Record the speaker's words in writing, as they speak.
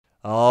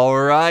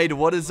Alright,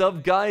 what is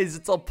up guys?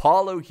 It's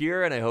Apollo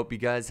here, and I hope you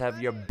guys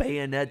have your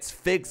bayonets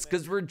fixed,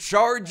 because we're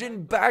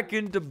charging back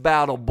into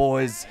battle,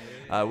 boys.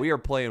 We are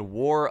playing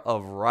War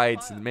of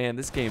Rights, and man,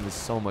 this game is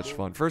so much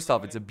fun. First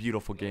off, it's a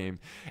beautiful game,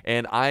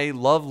 and I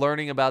love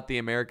learning about the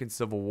American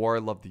Civil War. I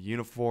love the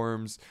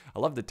uniforms, I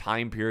love the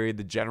time period,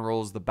 the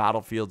generals, the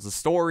battlefields, the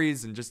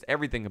stories, and just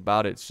everything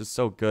about it. It's just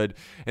so good,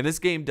 and this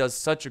game does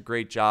such a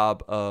great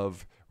job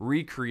of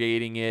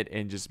recreating it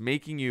and just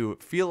making you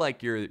feel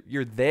like you're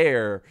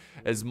there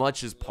as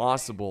much as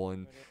possible,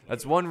 and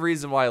that's one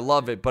reason why I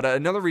love it. But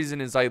another reason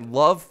is I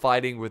love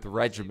fighting with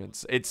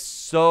regiments. It's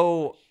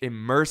so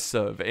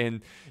immersive,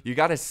 and you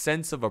got a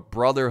sense of a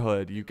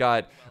brotherhood, you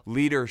got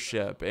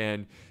leadership,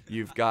 and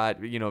you've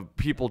got, you know,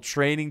 people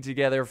training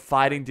together,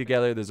 fighting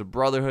together. There's a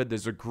brotherhood,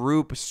 there's a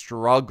group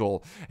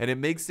struggle, and it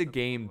makes the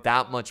game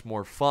that much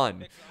more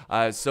fun.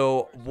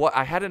 So what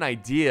I had an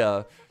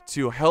idea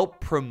to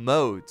help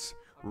promote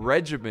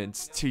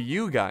regiments to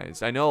you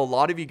guys. I know a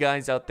lot of you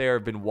guys out there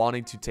have been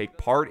wanting to take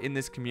part in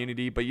this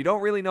community, but you don't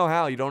really know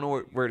how. You don't know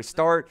where to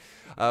start.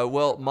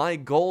 Well, my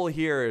goal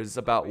here is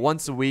about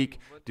once a week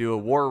do a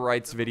war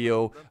rights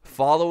video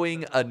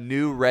following a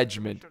new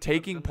regiment,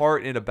 taking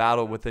part in a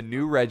battle with a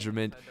new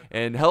regiment,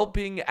 and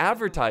helping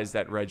advertise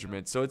that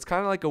regiment. So it's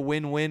kind of like a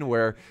win-win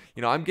where,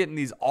 you know, I'm getting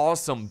these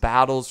awesome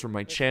battles from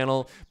my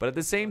channel, but at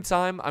the same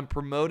time, I'm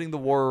promoting the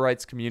war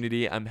rights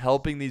community. I'm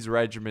helping these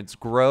regiments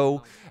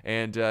grow,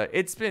 and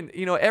it's been,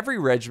 you know, every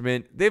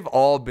regiment, they've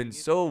all been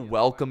so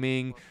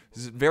welcoming,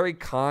 very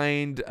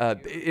kind,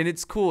 and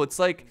it's cool. It's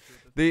like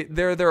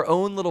they're their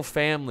own little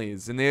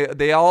families, and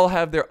they all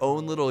have their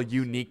own little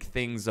unique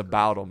things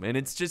about them, and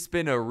it's just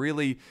been a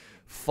really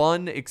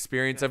fun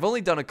experience. I've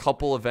only done a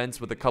couple events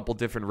with a couple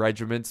different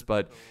regiments,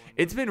 but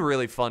it's been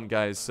really fun,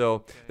 guys.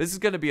 So this is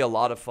going to be a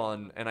lot of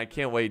fun, and I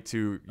can't wait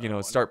to, you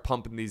know, start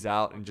pumping these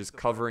out and just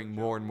covering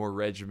more and more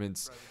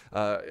regiments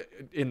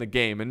in the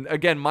game. And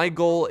again, my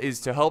goal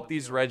is to help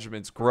these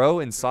regiments grow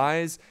in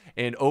size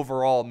and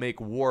overall make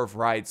War of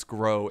Rights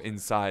grow in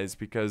size,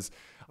 because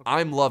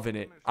I'm loving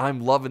it.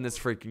 I'm loving this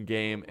freaking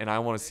game, and I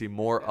want to see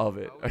more of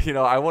it. You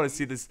know, I want to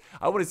see this.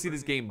 I want to see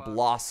this game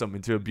blossom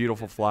into a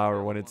beautiful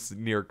flower when it's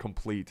near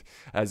complete.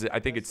 As I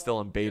think it's still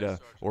in beta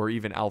or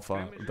even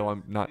alpha, though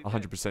I'm not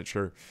 100%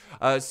 sure.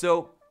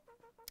 So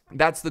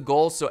that's the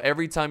goal. So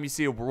every time you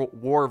see a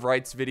War of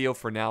Rights video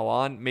for now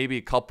on, maybe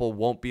a couple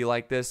won't be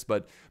like this,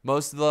 but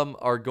most of them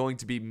are going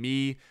to be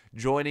me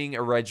joining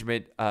a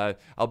regiment.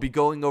 I'll be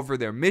going over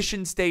their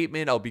mission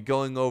statement. I'll be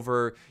going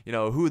over, you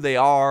know, who they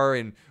are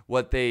and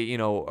what they, you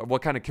know,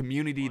 what kind of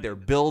community they're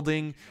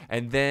building.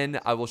 And then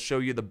I will show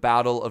you the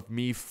battle of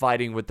me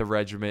fighting with the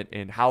regiment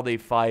and how they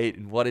fight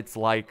and what it's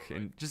like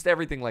and just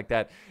everything like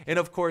that. And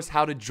of course,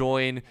 how to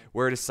join,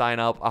 where to sign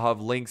up. I'll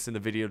have links in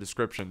the video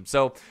description.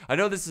 So I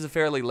know this is a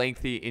fairly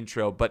lengthy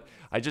intro, but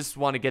I just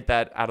want to get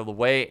that out of the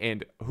way.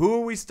 And who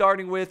are we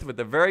starting with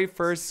the very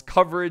first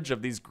coverage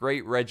of these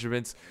great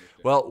regiments?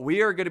 Well,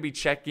 we are going to be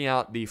checking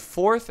out the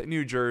 4th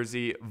New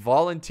Jersey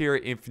Volunteer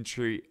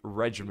Infantry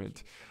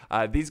Regiment.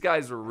 These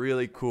guys were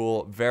really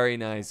cool, very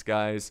nice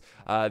guys.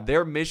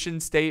 Their mission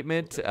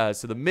statement,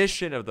 so the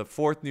mission of the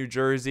 4th New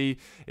Jersey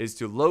is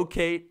to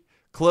locate,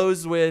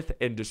 close with,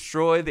 and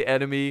destroy the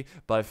enemy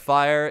by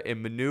fire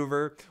and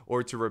maneuver,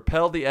 or to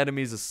repel the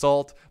enemy's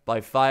assault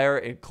by fire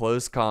in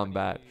close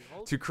combat.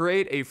 To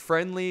create a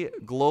friendly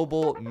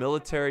global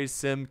military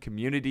sim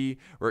community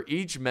where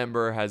each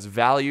member has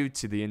value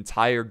to the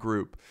entire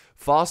group.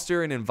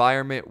 Foster an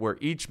environment where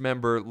each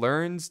member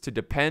learns to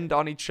depend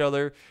on each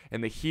other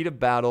in the heat of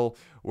battle,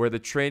 where the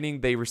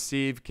training they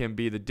receive can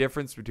be the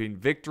difference between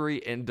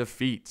victory and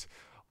defeat.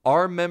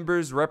 Our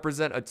members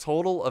represent a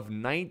total of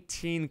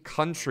 19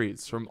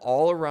 countries from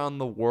all around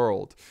the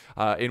world,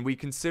 and we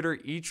consider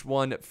each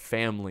one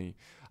family.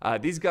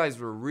 These guys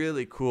were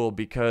really cool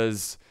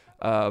because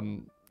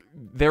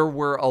there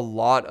were a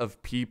lot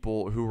of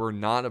people who were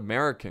not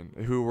American,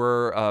 who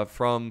were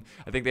from,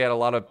 I think they had a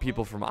lot of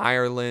people from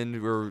Ireland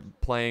who were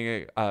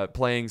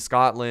playing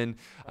Scotland.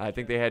 I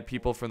think they had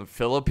people from the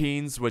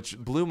Philippines, which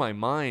blew my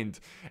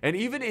mind. And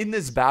even in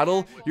this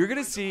battle, you're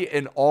going to see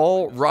an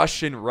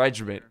all-Russian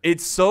regiment.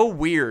 It's so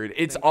weird.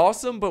 It's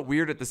awesome, but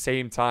weird at the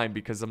same time,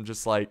 because I'm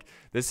just like,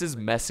 this is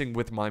messing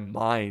with my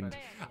mind.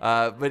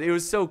 But it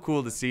was so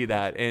cool to see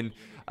that. And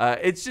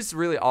it's just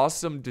really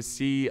awesome to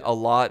see a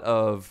lot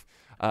of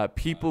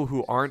people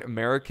who aren't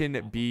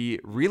American be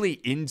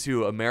really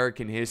into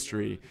American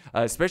history,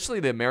 especially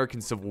the American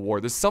Civil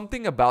War. There's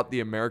something about the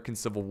American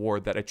Civil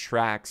War that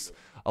attracts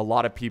a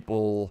lot of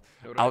people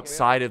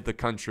outside of the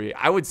country.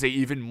 I would say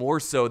even more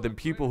so than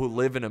people who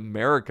live in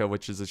America,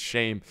 which is a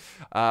shame.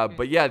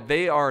 But yeah,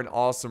 they are an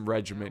awesome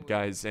regiment,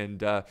 guys.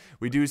 And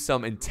we do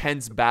some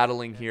intense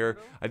battling here.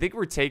 I think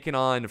we're taking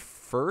on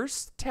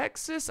 1st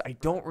Texas. I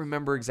don't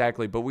remember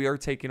exactly, but we are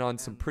taking on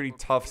some pretty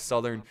tough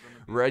Southern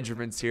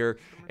regiments here.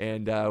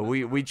 And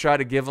we try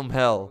to give them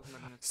hell.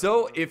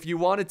 So if you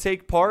want to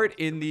take part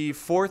in the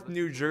 4th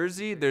New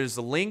Jersey, there's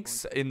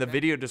links in the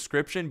video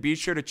description. Be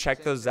sure to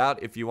check those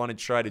out if you want to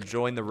try to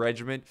join the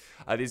regiment.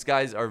 These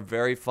guys are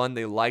very fun.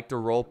 They like to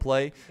role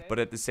play, but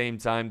at the same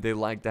time, they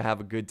like to have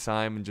a good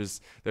time and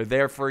just they're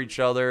there for each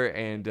other.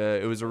 And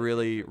it was a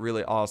really,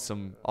 really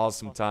awesome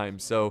time.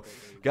 So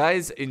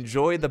guys,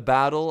 enjoy the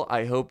battle.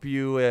 I hope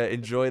you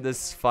enjoy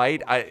this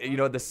fight.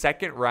 The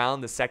second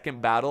round, the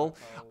second battle,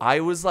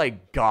 I was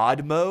like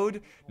God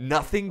mode.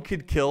 Nothing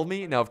could kill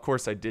me. Now, of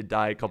course, I did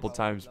die a couple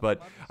times,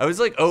 but I was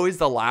like always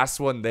the last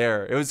one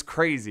there. It was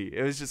crazy.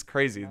 It was just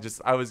crazy.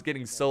 I was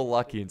getting so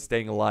lucky and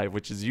staying alive,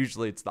 which is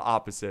usually it's the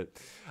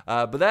opposite.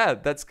 But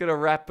that's going to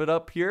wrap it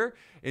up here.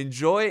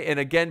 Enjoy. And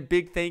again,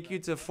 big thank you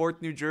to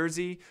 4th New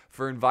Jersey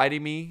for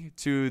inviting me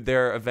to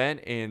their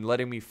event and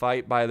letting me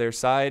fight by their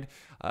side.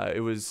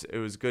 It was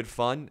good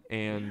fun,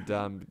 and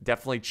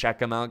definitely check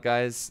them out,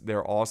 guys.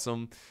 They're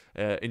awesome.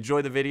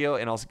 Enjoy the video,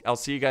 and I'll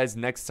see you guys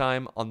next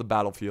time on the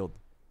battlefield.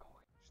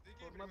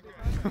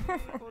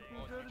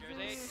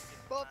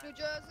 Both New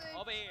Jersey.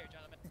 Over here,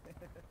 gentlemen.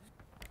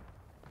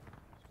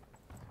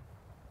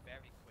 Very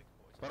quick,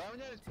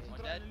 boys.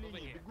 One dead, over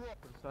here.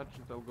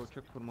 Sergeant, I'll go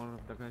check for more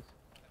of the guys.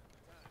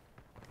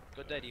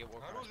 Good idea,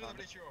 war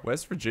correspondent.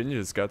 West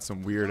Virginia's got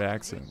some weird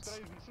accents.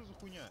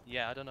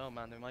 Yeah, I don't know,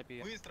 man. There might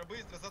be. I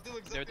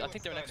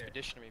think they're an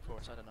expeditionary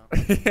force. I don't know.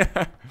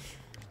 Yeah.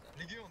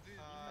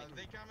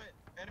 They come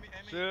enemy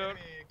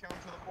come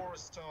to the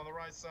forest on the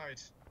right side,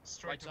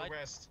 straight Right to side? the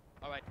west.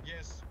 All right.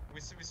 Yes, we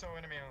saw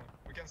enemy.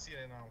 We can see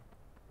it now.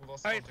 We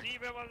lost I contact. see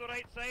them on the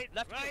right side.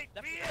 Left right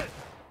left field.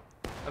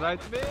 Right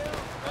wheel!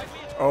 Right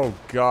wheel. Oh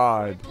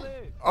God.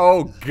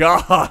 Oh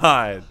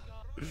God.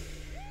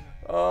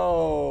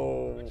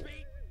 Oh.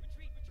 Retreat.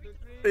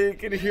 You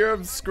can hear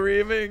him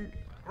screaming.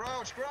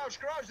 Crouch!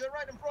 They're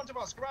right in front of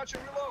us. Crouch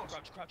and reload.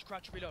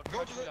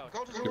 Crouch, reload.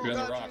 Go to the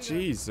Reload.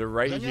 Jeez, they're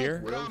right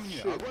here.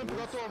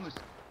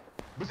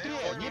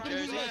 Bыстрее! Не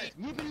переезжайте!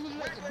 Не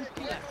переезжайте!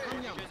 Быстрее!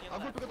 Камням!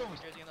 Огонь по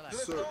готовности! The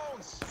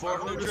stones!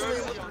 Fort New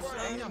Jersey!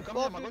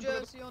 Both New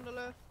Jersey on the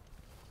left.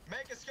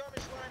 Make a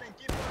skirmish line and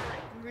keep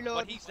firing! Reload.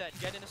 What he said,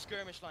 get in a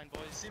skirmish line,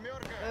 boys.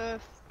 Семерка!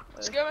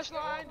 Skirmish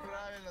line.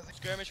 Правильно!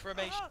 Skirmish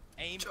formation.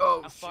 Aim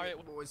and fire it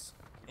with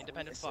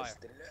independent fire.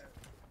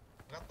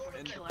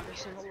 Готовы! Kill every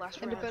single last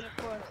round. Independent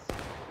force.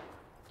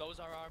 Those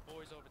are our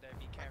boys over there.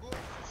 Be careful.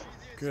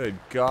 Good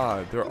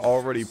God, they're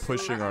already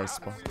pushing our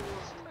spot.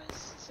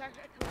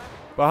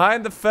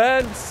 Behind the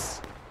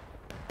fence.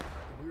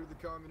 Hear the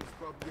communist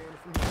propaganda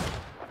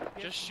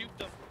from Just shoot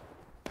them.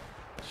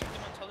 Shoot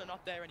them until they're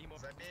not there anymore.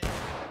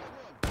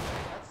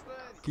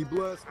 Keep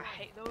blessed. I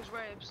hate those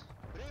rapes.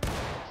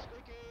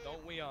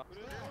 Don't we all?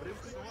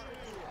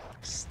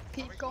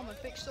 Keep coming,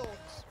 big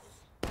swords.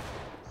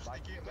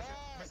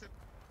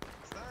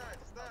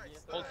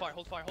 Hold fire,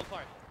 hold fire, hold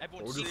fire.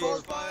 Everyone Hold cease fire.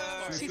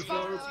 fire. Cease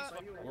fire.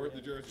 Word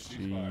the Jersey.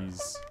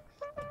 Jeez.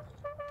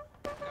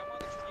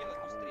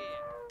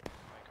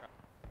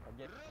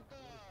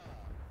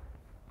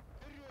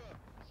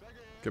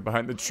 Get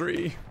behind the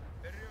tree.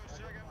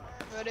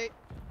 Ready?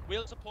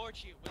 We'll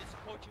support you. We'll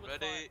support you with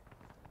Ready.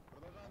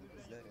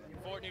 fire.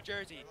 Fort New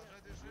Jersey.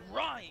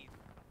 Rise.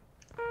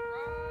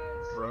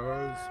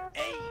 Rise.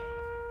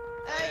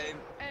 Aim.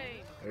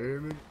 Aim.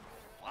 Aiming.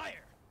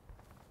 Fire.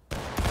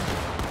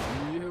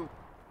 Yield.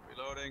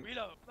 Reloading.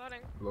 Reload.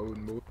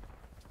 Loading more.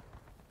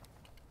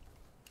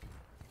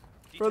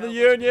 For the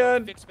Detail,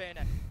 Union. Fix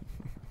bayonet.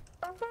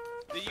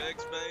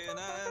 Fix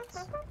bayonets.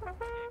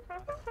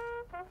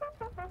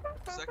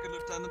 Second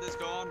lieutenant is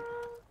gone.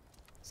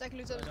 Second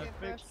lieutenant's game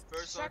first.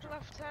 First sergeant.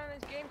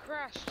 lieutenant's game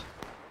crashed.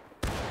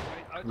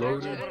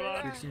 Loaded.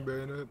 Fixing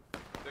bayonet.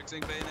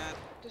 Fixing bayonet.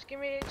 Just give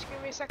me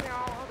a second.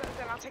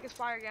 Then I'll take his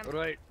fire again.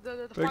 Right.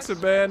 The Fix fight's- a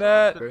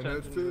bayonet.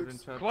 Bayonet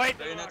fixed. Quite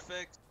Bayonet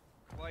fixed.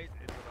 Quite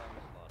in the wrong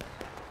slot.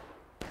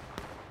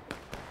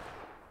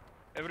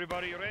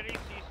 Everybody ready?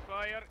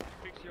 Ceasefire.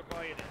 Fix your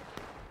bayonet.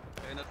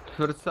 Bayonet fixed.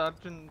 First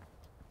Sergeant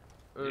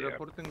Yeah.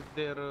 reporting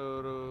they're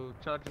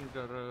charging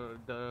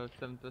the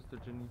 7th West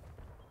Virginia.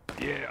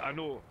 Yeah, I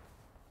know.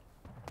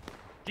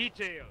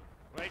 Detail.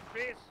 Right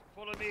face.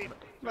 Follow me.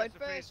 Right Face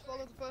to face,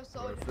 follow the first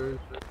Right sergeant.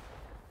 face.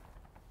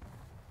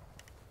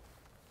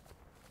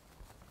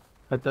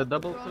 At the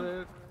double Run.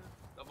 click.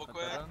 Double At the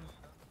quick. run.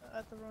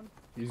 At the run.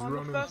 He's On the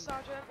running. first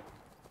sergeant.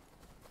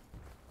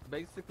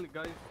 Basically,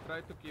 guys, try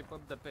to keep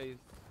up the pace.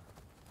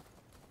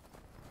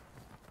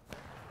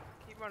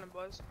 Keep running,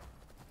 boys.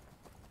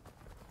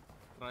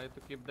 Try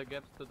to keep the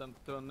gaps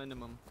to a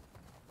minimum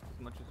as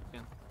much as you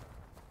can.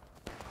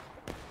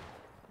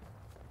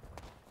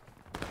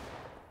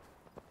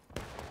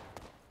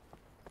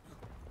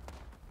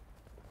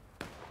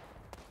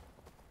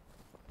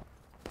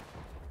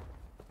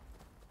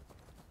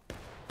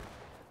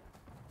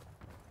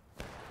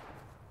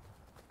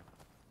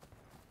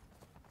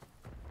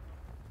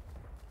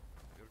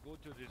 You're going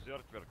to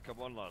desert work.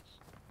 Come on, lads.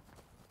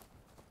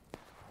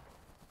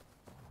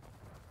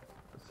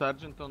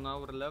 Sergeant on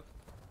our left.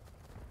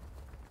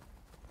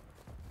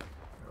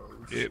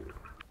 Oh, Yep.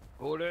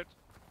 Hold it.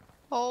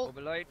 Hold.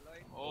 Overlight.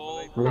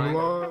 Oh, One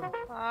line.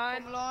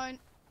 Fine. Come line.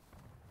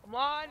 Come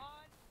on.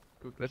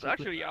 That's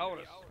actually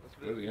ours.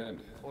 Where the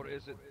end? Or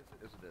is it?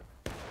 Isn't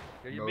it?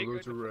 Can you No, make those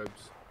it? are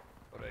Rebs.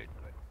 Alright.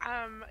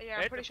 Yeah,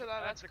 I'm pretty sure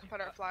that's a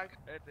Confederate flag.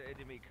 At the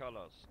enemy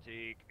colors.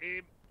 Take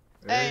aim.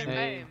 Aim.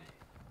 Aim.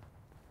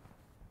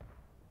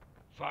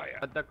 Fire.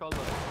 At the color.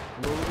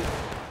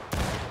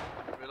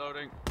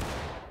 reloading.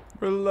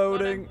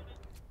 Reloading.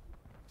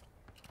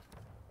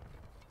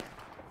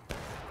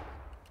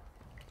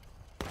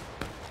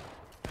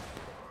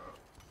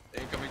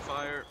 Incoming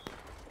fire.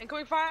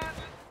 Incoming fire.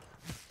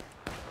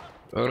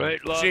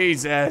 Alright, lock.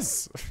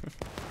 Jesus.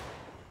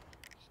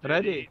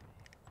 Ready.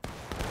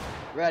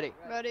 Ready.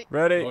 Ready.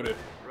 Ready. Loaded.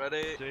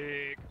 Ready.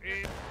 Take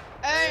aim.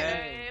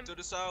 Aim. Aim. To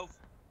the south.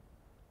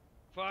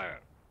 Fire.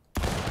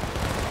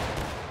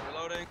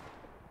 Reloading.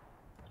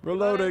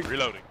 Reloading.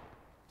 Reloading.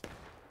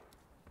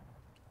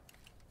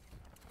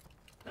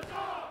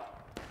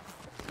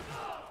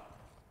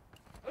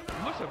 You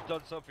must have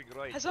done something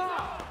right.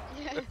 Huzzah!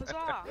 Yeah.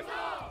 Huzzah!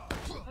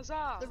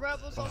 Huzzah! The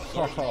rebels over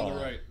On here.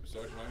 your right.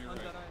 Sergeant, on your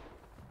right.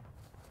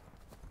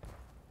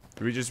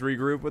 Do we just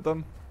regroup with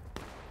them?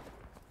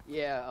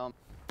 Yeah,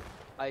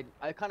 I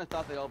kind of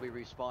thought they'd all be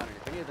respawning.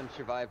 If any of them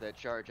survived that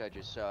charge I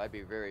just saw, I'd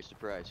be very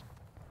surprised.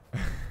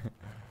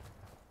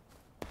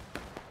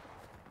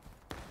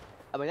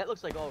 I mean, that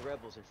looks like all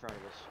rebels in front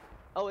of us.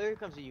 Oh, here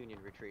comes the Union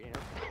retreat, you know?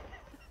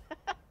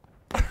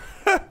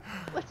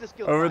 Let's just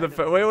go Over the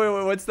find them.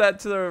 wait, what's that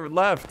to the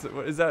left?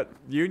 Is that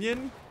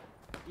Union?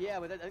 Yeah,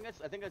 but I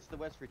think that's the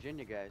West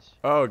Virginia guys.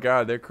 Oh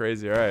god, they're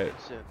crazy. All right.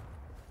 So,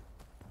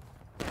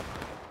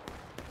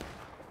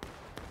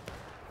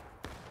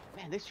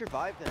 man, they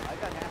survived that. I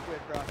got halfway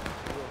across the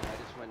field and I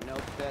just went,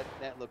 nope,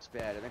 that looks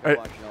bad. I think I'm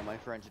watching all my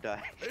friends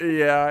die.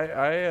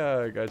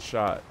 Yeah, I got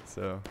shot.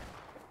 So.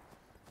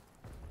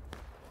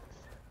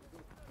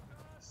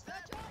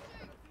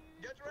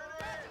 Get ready!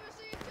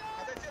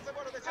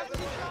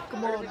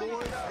 Come on,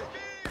 boys.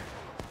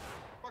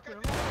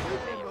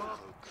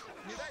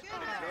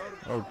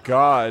 Oh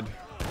god.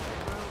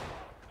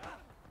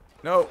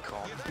 No.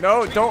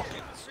 No, don't.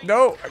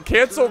 No.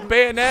 Cancel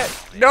bayonet.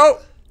 No.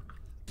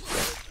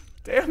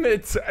 Damn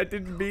it. I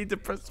didn't mean to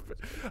press.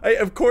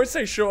 Of course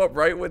I show up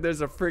right when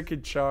there's a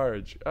freaking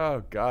charge.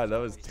 Oh god, that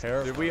was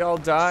terrible. Did we all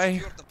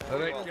die?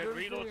 Alright, get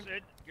reloads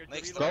in.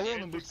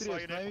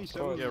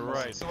 Yeah,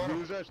 right.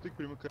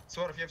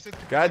 Сваров, я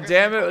все-таки... God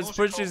damn it, let's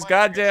push these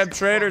goddamn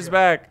traitors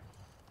back.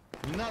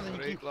 Не надо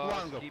никаких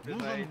флангов.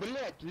 Нужен,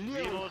 блядь,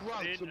 левый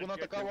фланг, чтобы он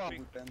атаковал.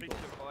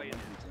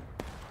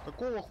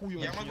 Какого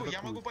хуя он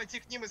Я могу пойти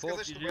к ним и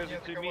сказать, чтобы они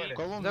атаковали.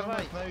 Колонн,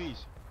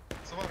 остановись.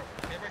 Сваров,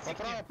 я пойти По к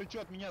правое ним. плечо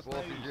от меня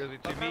остановись.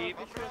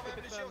 По правое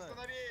плечо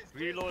остановись.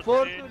 Reload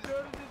in.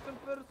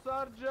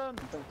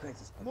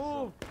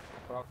 Move.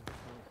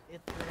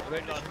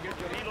 Right, lad, get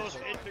your reloads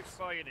in, fix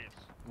bayonets.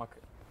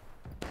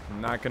 I'm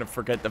not gonna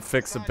forget to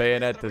fix a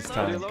bayonet this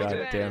time.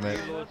 God damn it.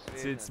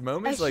 See, it's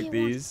moments like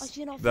these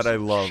that I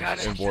love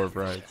in War of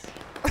Rights.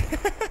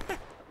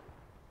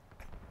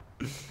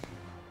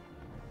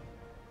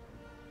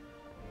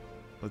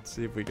 Let's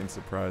see if we can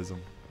surprise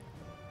them.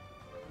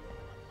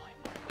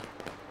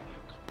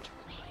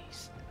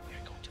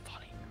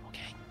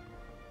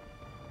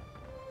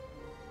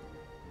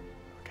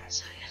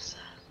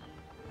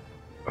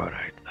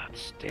 Alright,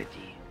 that's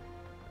steady.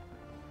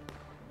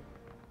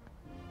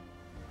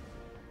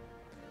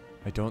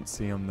 I don't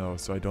see them though,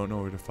 so I don't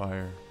know where to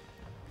fire.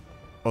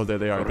 Oh, there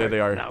they are. There they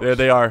are. There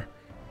they are.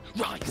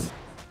 Rise!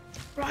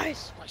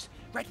 Rise. Rise!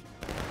 Ready!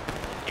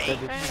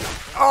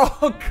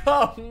 Oh,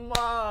 come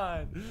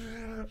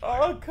on.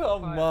 Oh,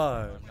 come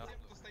on.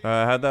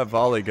 How'd that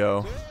volley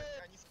go?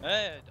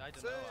 I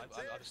don't know.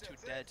 I was too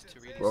dead to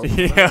really.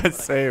 Yeah, but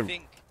same.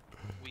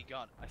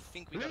 I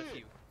think we got a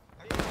few.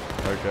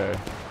 Okay. You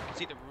can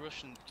see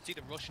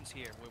the Russians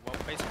here. Basically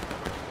what we're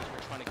doing is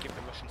we're trying to give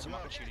the Russians some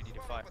opportunity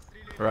to fire.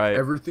 Right.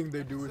 Everything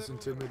they do is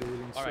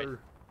intimidating, All right. sir.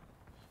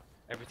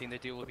 Everything they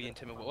do will be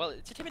intimidating. Well,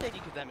 it's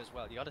intimidating to them as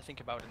well. You got to think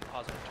about it in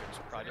positive terms,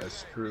 Private.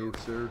 That's true,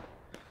 sir.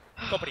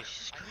 Go, buddy.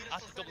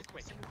 Ask the double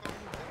quick.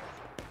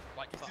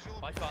 Right,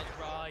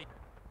 right.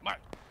 Mark.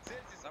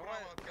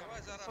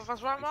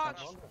 What's wrong, March?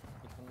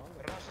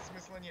 Раша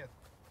смысла нет.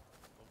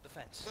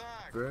 Defense.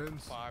 Так.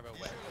 Friends. Far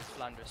away.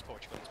 Flanders,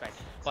 Portugal, and Spain.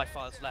 By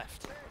files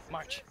left.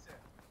 March.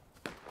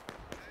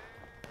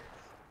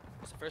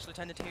 Is the first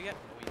lieutenant here yet?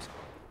 No, he's.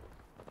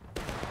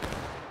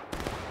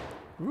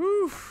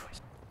 Woof.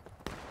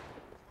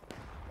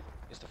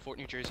 Is the Fort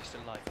New Jersey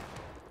still alive?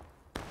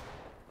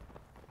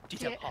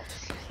 Detail halt.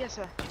 Yes,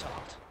 sir. Detail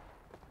halt.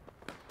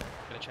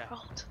 Gonna check.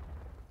 Halt.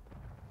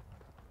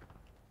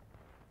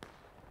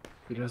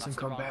 If he doesn't That's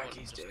the come wrong back, one,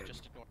 he's dead.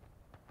 just ignore.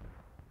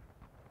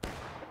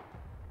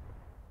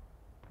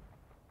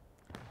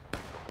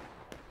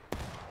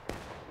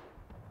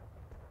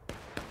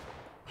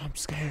 I'm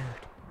scared.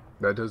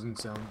 That doesn't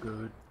sound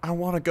good. I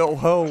want to go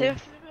home.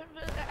 If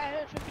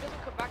he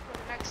doesn't come back for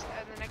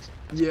the next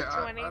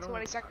Yeah,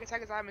 20 seconds,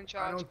 I'm in I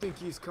charge. don't think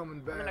he's coming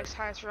I'm the back. next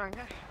highest rank.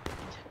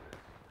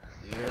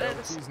 Yeah,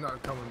 he's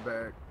not coming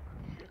back.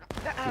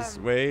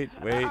 Just wait.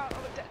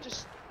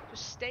 Just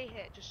stay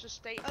here. Just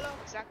stay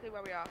exactly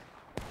where we are.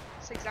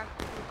 Stay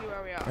exactly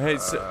where we are. Hey,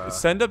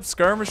 send up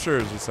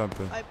skirmishers or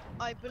something.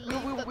 I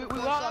believe We that the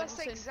first want to sergeant's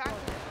stay in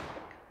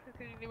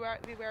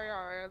exactly where we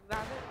are.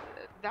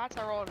 That's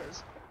our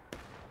orders.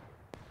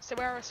 So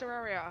where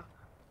we are.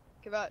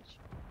 Kavach.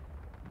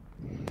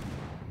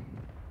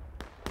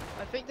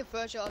 I think the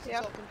first sergeant's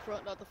up in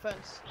front, not the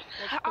fence.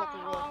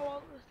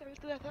 Well,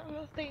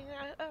 the thing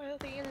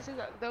is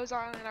that those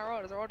aren't in our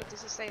orders. Our orders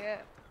is to stay here.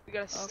 We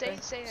gotta stay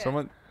here.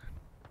 Someone.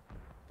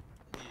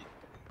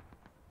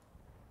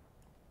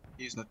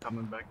 He's not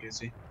coming back, is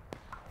he?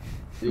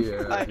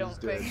 Yeah, I he's don't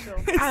dead. think so.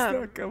 He's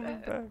not coming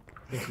back.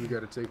 I think we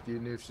gotta take the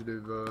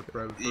initiative,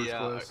 private first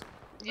class.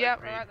 Yeah,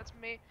 alright, that's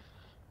me.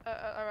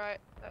 Alright.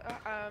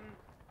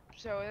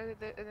 So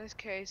in this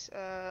case,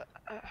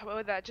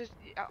 with that,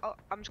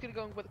 I'm just gonna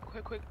go with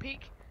a quick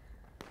peek.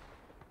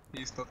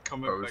 He's not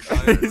coming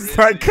back. He's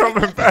not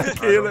coming back I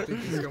don't either. think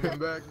he's coming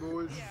back,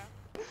 boys.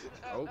 Yeah.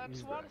 Oh,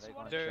 he's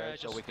back.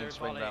 So we can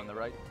swing round the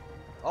right.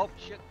 Oh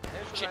shit!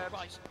 There's the reps.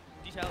 Right.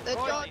 Detail. They're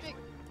Right. charging.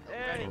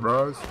 Ready.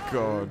 Rise.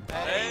 God.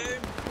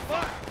 Aim!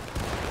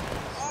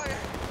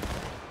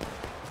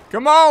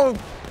 Come on!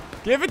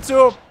 Give it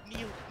to him!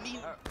 Kneel.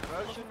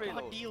 Crouch and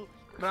reload. Kneel.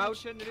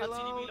 Crouch and Cancel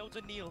your reload. reloads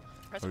and kneel.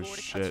 Press Oh, forward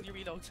to shit. cancel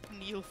your reloads.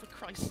 Kneel for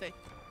Christ's sake.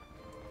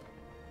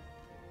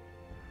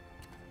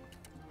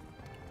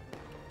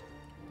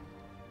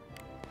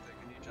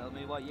 Tell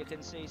me what you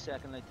can see,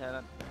 Second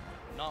Lieutenant.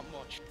 Not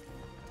much.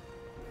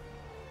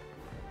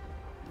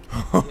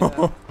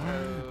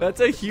 That's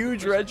a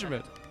huge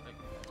regiment.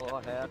 Go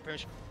ahead.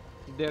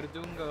 They're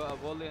doing a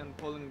volley and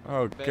pulling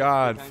Oh back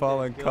God, behind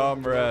fallen the hill,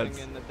 comrades.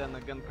 rolling, and then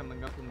again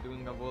coming up and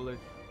doing a volley.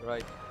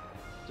 Right.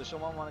 Does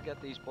someone want to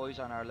get these boys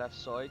on our left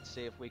side?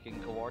 See if we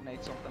can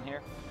coordinate something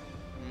here.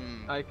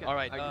 I can,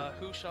 Alright, I can,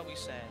 who shall we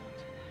send?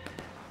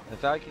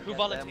 If I can Who get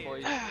volunteered? them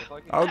boys, if I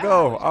can I'll get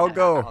go, them boys I'll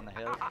go. on the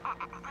hill.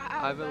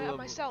 I will,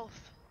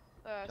 myself.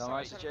 John,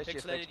 I suggest you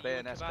fix Pixelated,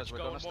 bayonets because Kavach, we're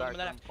go going on to one start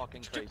minute doing left.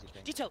 fucking crazy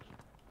things. Detail.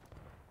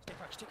 Stay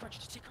crouched.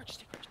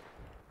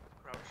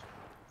 Crouch.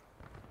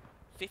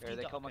 15 Here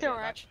they dot- come okay, again.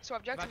 Alright, Kavach, so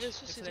objective Kavach, is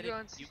just to Pixelated, go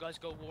on you guys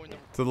go warn them.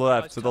 To the You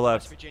left, guys to the tell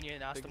left. West Virginia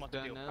and ask them what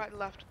to do. right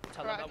left.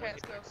 Tell them Right, that okay, we're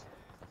let's go.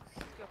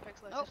 Let's go,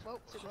 Pixelated. Oh, whoa,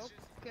 whoa,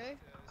 okay.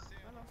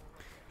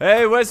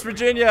 Hey, West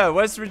Virginia,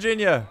 West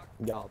Virginia.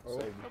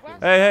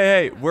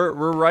 Hey, we're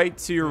right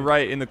to your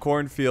right in the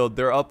cornfield.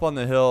 They're up on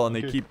the hill and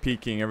they keep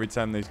peeking every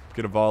time they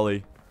get a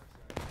volley.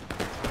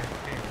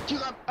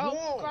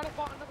 Oh, got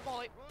another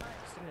volley.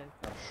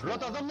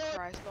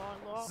 Christ,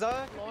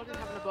 Lord, and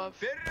heaven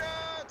above.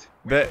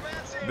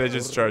 They're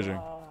just charging.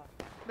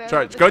 They're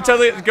Charge. Go tell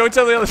the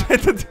other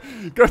side.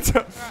 Go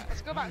tell. Alright,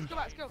 let's go back,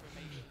 let's go.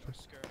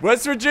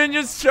 West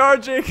Virginia's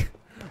charging.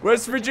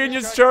 West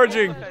Virginia's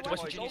charging.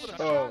 West Virginia's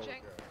Oh.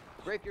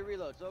 Break your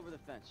reloads over the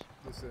fence.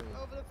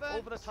 Over the fence.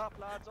 Over the top,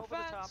 lads. Over the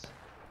top.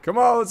 Come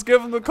on, let's give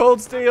them the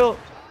cold steel.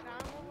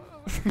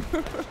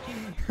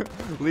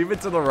 Leave it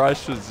to the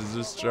Russians to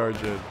just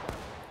charge in.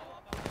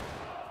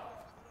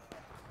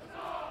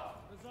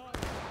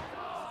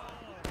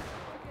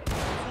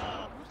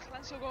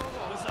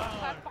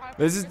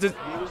 This is the.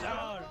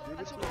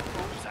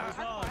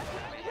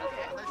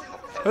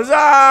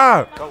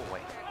 Huzzah! Go away.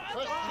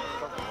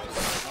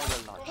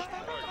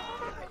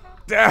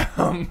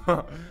 Damn!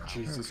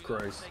 Jesus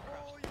Christ.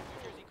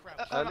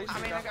 At least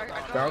we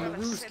got Down the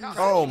roosters.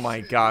 Oh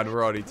my God,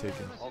 we're already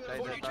taking.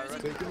 Okay, they're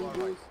Taking me,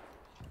 boys.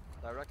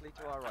 directly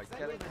to our right.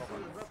 Get in cover.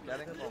 Get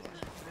in cover.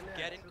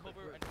 Get in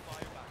cover and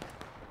fire back.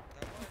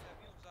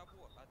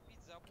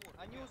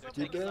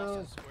 Get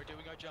down. We're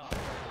doing our job.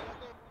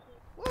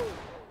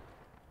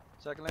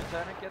 Second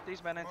Lieutenant, get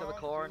these men into the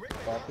corn.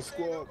 Pop the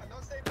squad.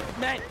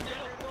 Men!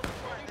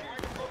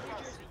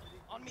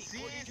 On me, 4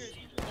 New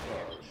Jersey.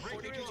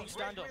 4 New Jersey,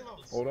 stand up.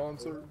 Hold on,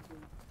 sir.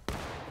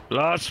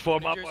 Last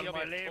form New up Jersey on over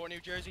my here. left. 4 New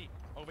Jersey,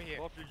 over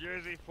here. Off New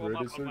Jersey, form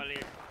Ready, up sir? on my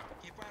left.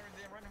 Keep firing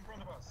there, right in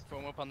front of us.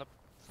 Form up on the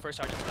first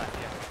sergeant's left,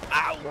 yeah.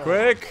 Ow!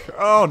 Quick!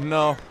 Oh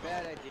no!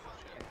 Bad idea.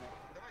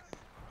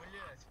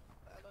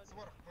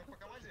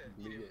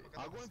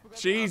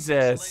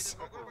 Jesus!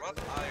 What?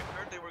 I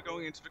heard they were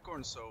going into the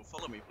corn, so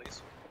follow me,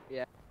 please.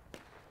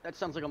 That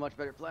sounds like a much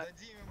better plan.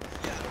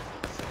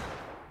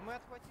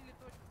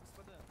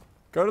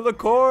 Go to the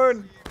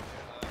corn!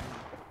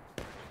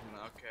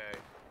 Okay.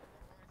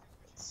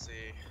 Let's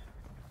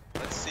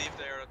see if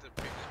they are at the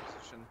previous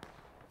position.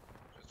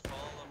 Just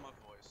follow my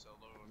voice,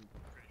 although I'm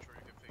pretty sure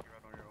you can figure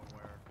out on your own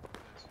where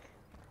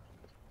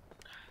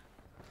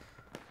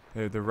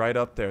it is. They're right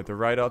up there. They're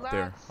right up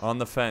there. On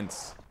the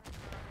fence.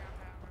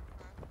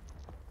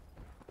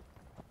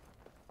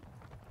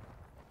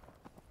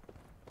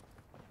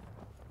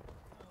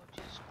 Oh,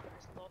 Jesus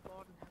Christ,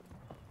 Lord in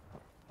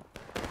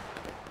heaven.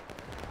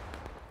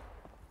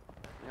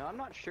 You know, I'm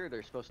not sure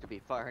they're supposed to be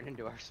firing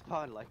into our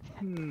spawn like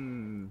that.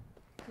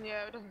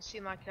 Yeah, it doesn't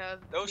seem like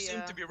Those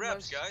seem to be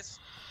reps, guys.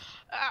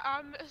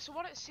 So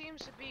what it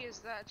seems to be is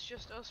that it's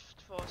just us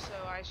four. So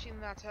I assume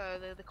that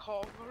the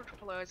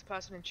corporal is the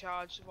person in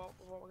charge of what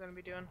we're going to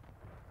be doing.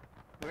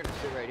 We're gonna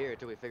sit right here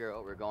until we figure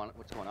out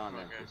what's going on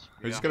then.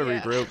 We're just gonna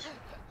regroup.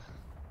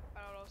 I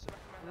would also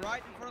recommend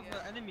Right in front of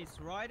the enemies,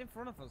 right in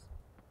front of us.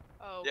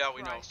 Oh, Yeah,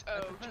 we know. Christ.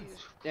 Oh,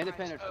 Jesus.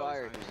 Independent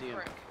fire, if you see him.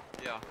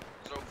 Yeah,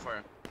 it's open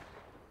fire.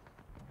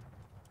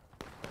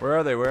 Where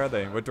are they? Where are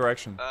they? What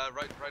direction?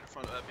 Right in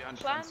front, behind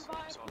the fence.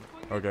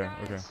 Okay,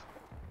 okay.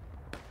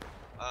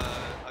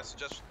 I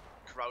suggest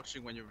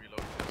crouching when you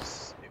reload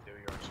because if they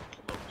are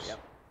close. Yep.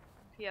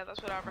 Yeah,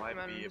 that's what I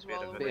recommend be a as bit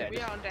well. of a We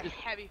bit. are under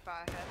heavy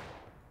fire here.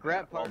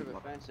 Grab part of a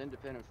fence,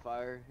 independent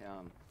fire.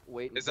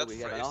 Wait Is until that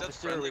we have an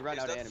officer. friendly? We run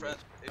out of enemies.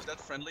 Is that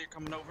friendly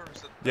coming over?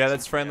 Is that Yeah,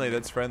 that's friendly.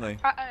 That's friendly.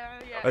 Yeah,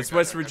 That's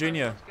West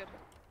Virginia. that's good.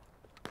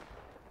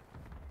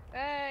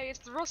 Hey, it's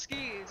the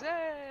Ruskies!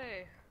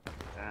 Hey!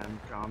 Damn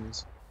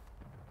commies.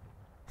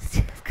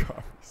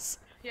 Commies.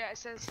 Yeah, it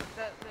says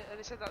that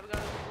they said that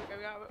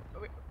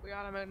we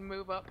gotta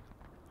move up.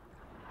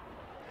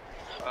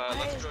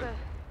 Let's go.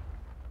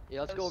 Yeah,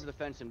 let's go over the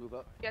fence and move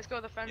up. Yeah, let's go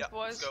to the fence, Yeah,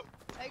 boys. let's go.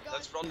 Hey guys.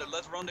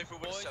 Let's rendezvous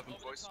with the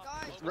 7th, boys.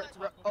 Guys,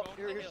 Oh,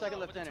 here's second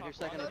lieutenant. Here's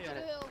second go to the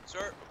lieutenant. hill.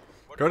 Sir.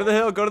 Go to the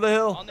hill. Go to the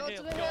hill. On the Go hill.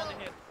 to the Go on the hill.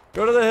 hill.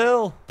 Go to the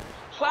hill.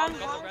 Plan Get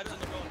the rebs in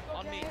the road.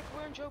 On me.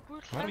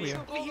 On me.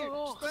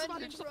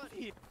 Friendly in front.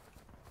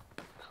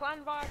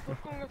 Clan vibe,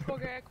 cancel.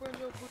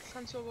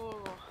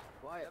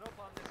 Quiet. Get up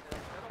on this hill.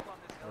 Get up on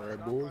this hill. Alright,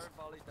 Stop boys. firing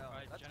volleys down.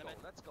 Alright, Let's gentlemen.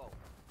 go. Let's go.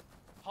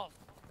 Halt.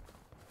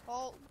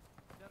 Halt.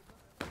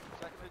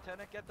 Second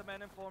lieutenant, get the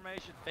men in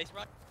formation. Face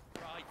right.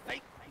 Right.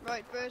 Face.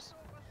 Right, first.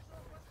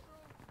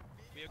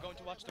 We are going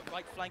to watch the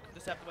right flank of the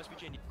 7th West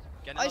Virginia.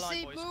 Get in I the line,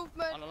 see boys.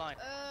 movement. On the line.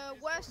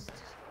 West.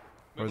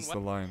 Where's the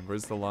line?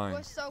 Where's the line?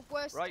 West,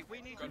 southwest. Right,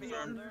 we need to be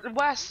on The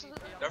west.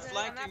 They're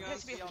flanking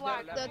us.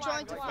 They're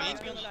trying to We need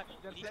to be flank. on the left.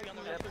 We need to be on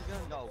the left.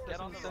 No, get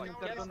on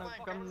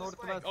the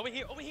right. Over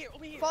here. Over here.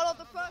 Over here. Follow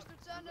the first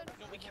lieutenant.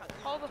 No, we can't.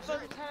 Hold the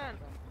first lieutenant.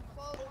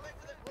 Follow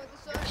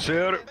with the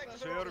Sir, first.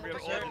 sir, we are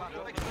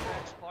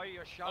Fire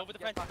your shot. Over the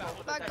Get fence. back over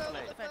the Back fence over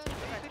lane. the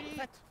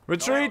fence.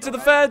 Retreat to the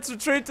fence.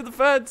 Retreat to the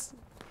fence.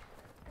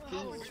 We're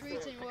not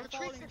retreating, we're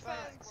falling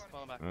back.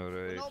 Fall back. We're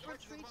Alright. not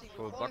retreating,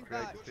 Fall we're falling back,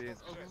 back. right, please.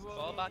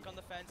 Fall back on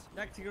the fence.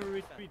 Tactical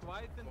retreat.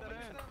 Wide in the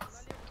end.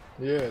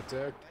 Yeah,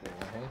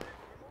 tactical.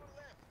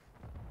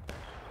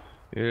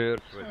 Here,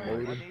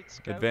 Loading.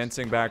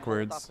 Advancing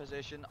backwards. That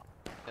position.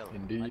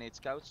 Indeed. I need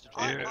scouts to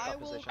try Yeah. that I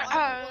will position.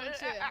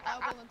 volunteer.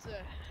 I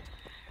volunteer.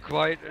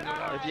 quiet in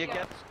the If you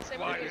get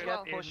quiet if you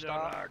get pushed in the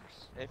off,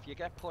 ranks. if you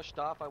get pushed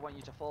off, I want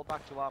you to fall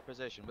back to our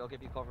position. We'll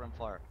give you cover and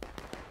fire.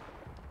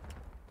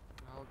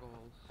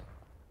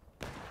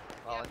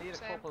 Well, I need a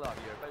same. couple of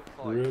you. About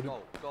 5. Ready.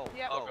 Go.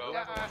 Yeah, I'll go.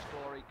 Whoever wants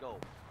glory, go.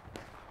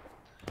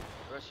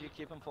 The rest of you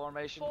keep in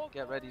formation.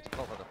 Get ready to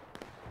cover them.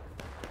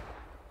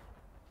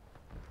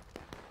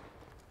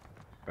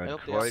 I And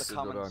hope they have quiet the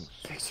in the commons.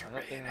 ranks.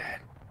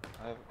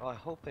 I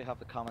hope they have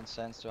the common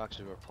sense to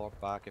actually report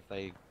back if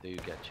they do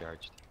get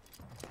charged.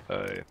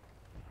 Aye.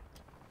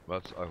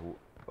 That's I hope.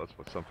 That's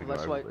what something Well, I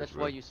that's hope why. as That's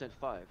why well. you said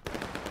 5.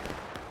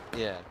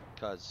 Yeah,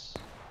 because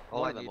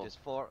all One I of them need will. is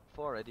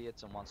four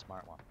idiots and one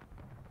smart one.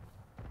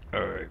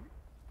 Alright.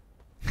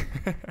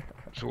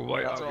 So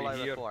why That's are all I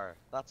we here? require.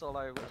 That's all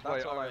I. why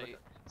That's all are I. we-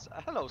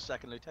 Hello,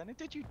 Second Lieutenant.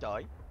 Did you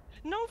die?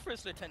 No,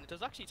 First Lieutenant. I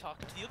was actually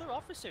talking to the other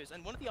officers,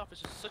 and one of the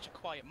officers is such a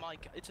quiet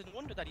mic. It's a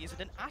wonder that he isn't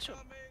an Asham.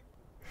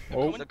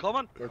 Oh, They're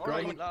coming. They're All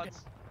right, coming.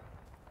 lads.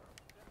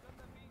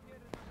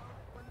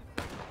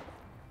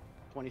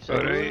 20 seconds.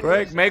 Alright.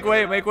 Quick,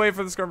 make way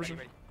for the skirmisher.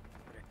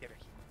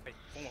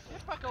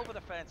 Get back over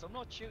the fence. I'm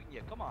not shooting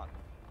you. Come on.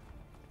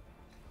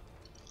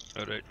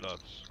 Alright,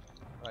 lads.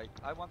 Right.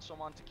 I want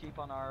someone to keep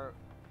on our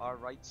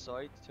right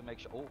side to make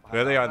sure. Oh,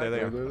 There they are. There they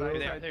There, are. there, there.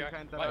 There they are.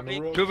 Right, On the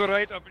wait. road. To the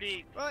right,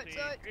 oblique. Right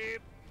side. Aim.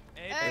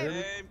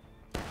 Aim. Aim.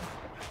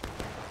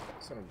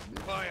 Son of a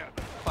bitch. Fire.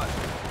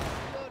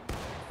 Good.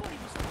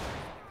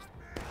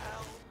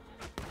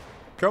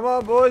 Come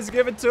on, boys,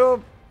 give it to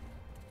him.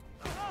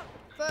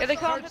 First they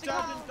come, sergeant they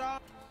come. down.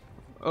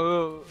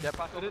 Oh. Get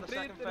back over the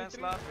second fence,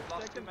 lads. We've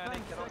lost too many.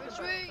 Get over the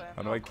second Retreat. fence.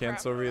 How do I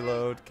cancel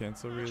reload?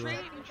 Cancel reload. Retreat.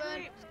 Second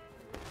fence.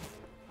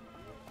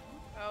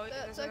 Oh, The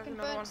there's second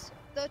another one. fence.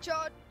 They're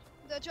charging.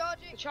 They're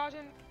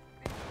charging.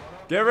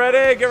 Get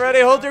ready. Get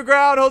ready. Hold your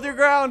ground. Hold your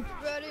ground.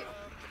 Ready.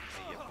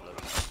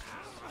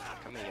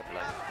 Come here, you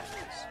blood.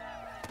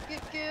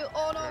 Get kill.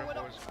 Oh no, we're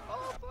not.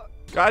 Oh fuck.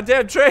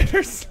 Goddamn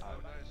traitors.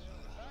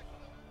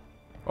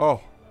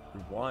 Oh,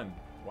 we won.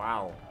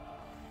 Wow.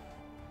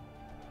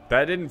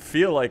 That didn't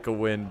feel like a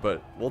win,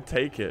 but we'll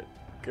take it.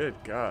 Good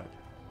God.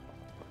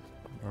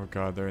 Oh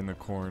God, they're in the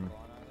corn.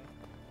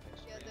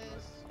 Yeah,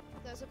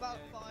 there's about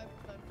 5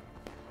 of them.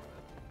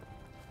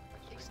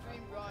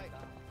 Extreme right.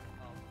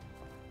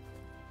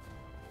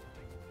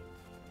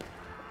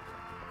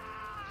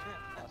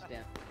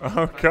 Stand.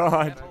 Oh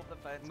God. Get over the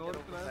fence. Get over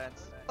the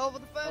fence. Over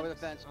the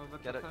fence. Over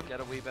the fence. Get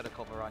a wee bit of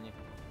cover on you.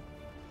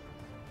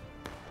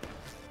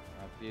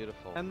 Ah,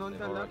 beautiful. And on They've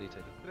the already left,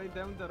 taken. straight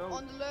down the road.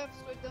 On the left,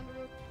 straight down the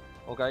road.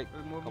 Okay.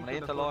 We're moving Coming to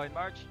into the line,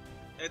 march.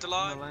 Into corn.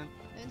 line. The line.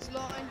 Into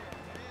line.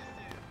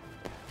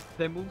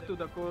 They move to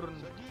the corner.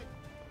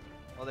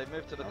 Oh, they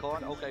moved to the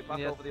corner. Okay, back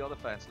over the other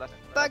fence. Let's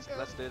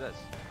do this.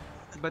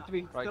 But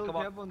we Right, still come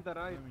on. have on the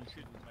right.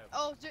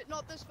 Oh,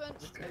 not this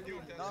fence.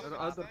 The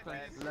other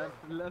fence,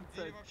 left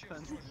side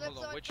fence. Left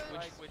side which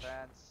fence.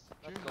 Fence.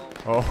 Let's go.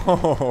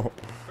 Oh.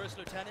 First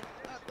lieutenant,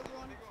 The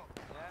one.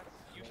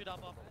 you should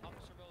have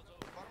officer roles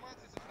over.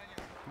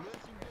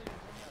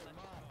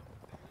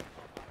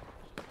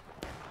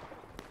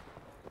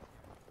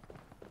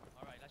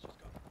 Alright, let's just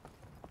go.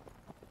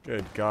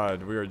 Good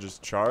God, we are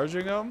just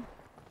charging them?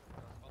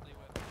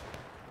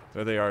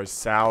 There they are,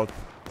 south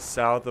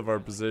of our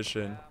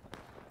position.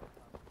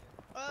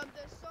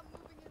 There's some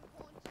moving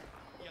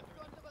in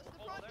front of us.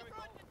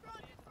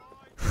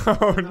 The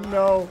front, Oh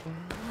no!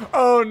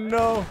 Oh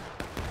no!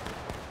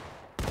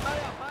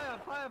 Fire,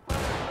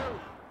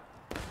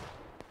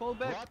 Fall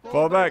back,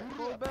 Fall back!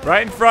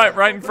 Right in front!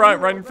 Right in front!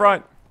 Right in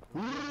front!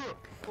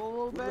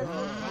 Fall back.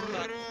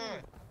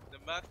 The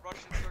mad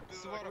Russians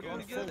are doing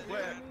it.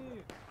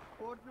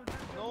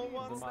 No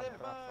one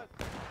step back.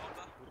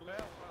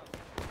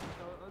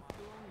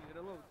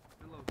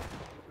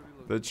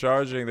 They're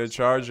charging, they're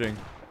charging.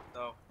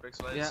 No,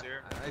 Pixelated Yeah, is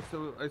here.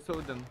 I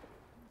saw them.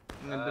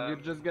 And we're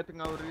just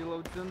getting our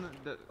reloads in.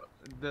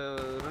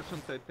 The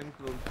Russians, I think,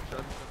 will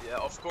charge. Yeah,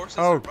 of course it's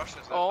Oh. the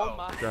Russians. Oh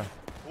my. God.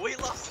 We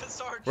lost the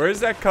sergeant. Where's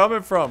that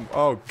coming from?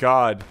 Oh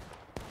God.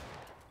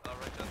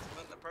 Alright,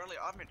 gentlemen. Apparently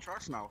I'm in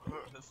charge now.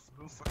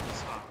 Who fucking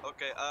is that?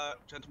 Okay,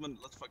 gentlemen,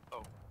 let's fuck.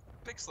 Oh,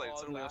 Pixelated,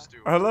 it's only us two.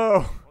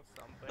 Hello.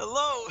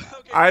 Hello.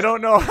 Okay. I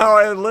don't know how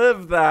I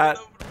live that.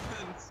 Get over the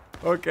fence.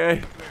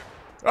 Okay.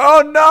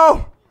 Oh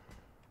no!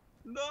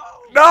 No.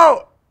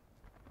 No!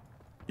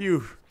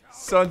 You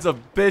sons of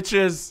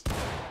bitches!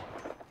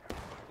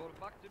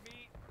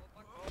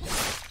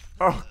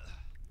 Oh.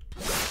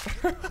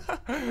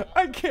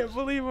 I can't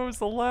believe I was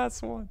the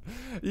last one.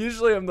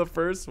 Usually I'm the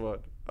first one.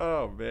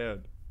 Oh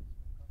man.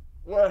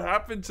 What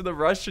happened to the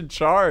Russian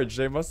charge?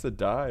 They must have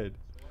died.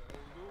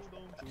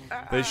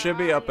 They should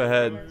be up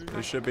ahead.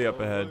 They should be up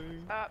ahead.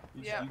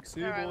 Yeah.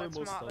 Alright, let's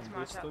march out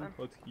then.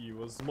 But he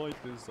was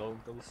Mighty's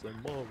uncle's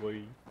and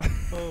Maway.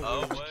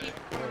 Oh, wait.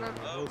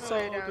 Oh, so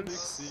down.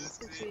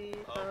 Dixie.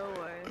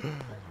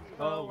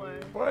 Away.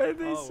 Why did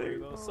they say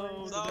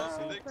So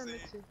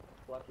Dixie.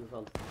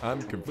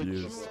 I'm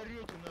confused.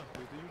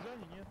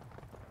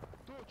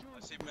 I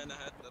see men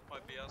ahead. That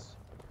might be us.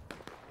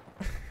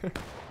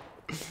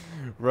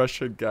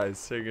 Russian guys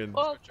singing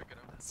Let's go check it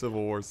out.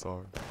 Civil War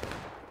song.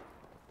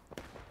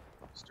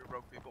 It's two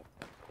broke people.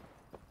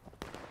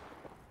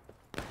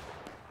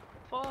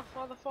 For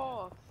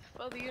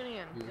the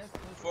Union.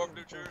 Fourth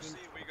New Jersey,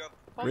 we got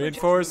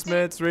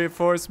Reinforcements,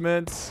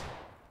 reinforcements.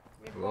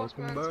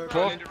 Welcome back.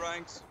 Join the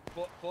ranks.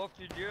 Fourth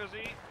New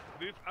Jersey,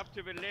 move up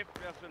to the left.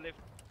 Where's the left?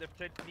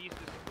 Lieutenant Nice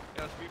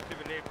is move to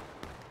the left.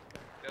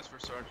 Yes, for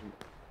sergeant.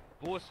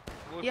 Both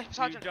Yes, you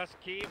Sergeant. just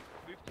came,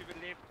 move to the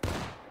left.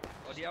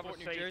 On the other Fort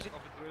New side Jersey.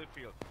 of the drill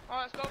field.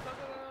 Alright, let's go.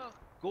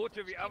 Go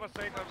to the other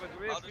side of the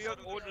drill Other field. side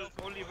of the drill field,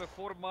 Only the boys.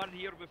 4 man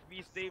here with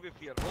me stay with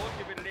here. Go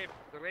to the left.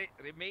 The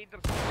remainder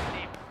to the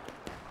left.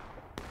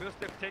 First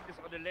lieutenant is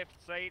on the left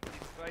side.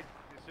 He's trying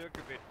to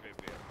circumvent me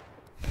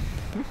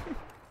there.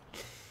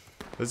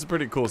 This is a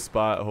pretty cool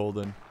spot,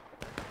 Holden.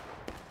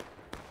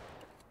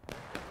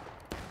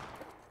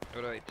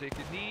 Alright, take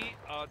a knee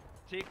and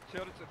take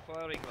turns at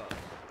firing up.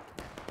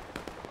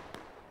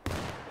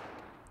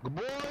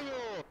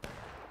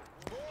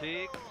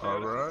 Take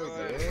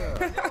Alright,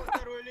 yeah.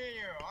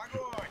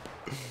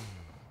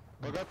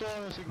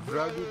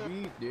 Враги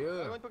бит,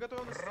 yeah.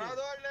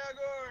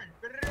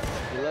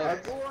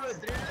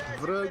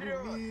 Враги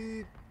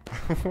бит.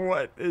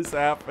 What is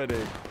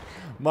happening?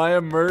 My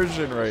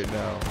immersion right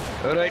now.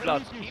 Alright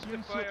lads, keep the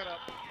fire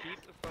up.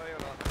 Keep the fire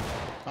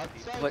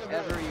up.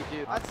 Whatever you do,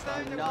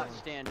 do not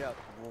stand up.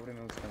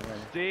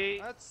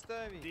 Stay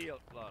still,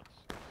 lads.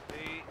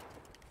 Stay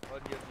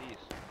on your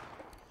knees.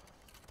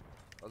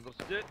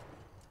 Understood?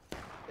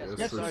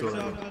 Yes, for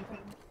sure.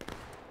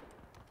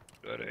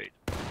 Alright.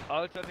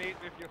 Alternate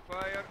with your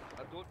fire.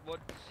 I don't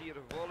want to see a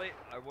volley.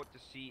 I want to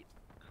see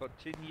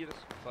continuous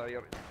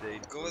fire down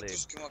Go the with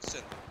left. come on,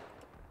 sit.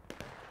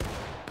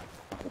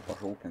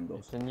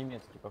 Еще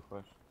немецкий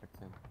похож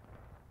акцент.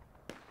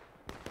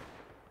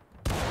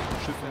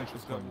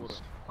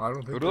 I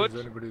don't think Good.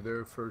 there's anybody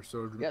there for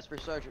sergeant. Yes, for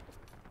sergeant.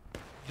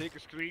 Take a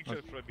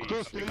screenshot from me.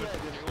 Because it's the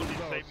only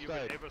time you will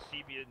ever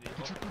see me in the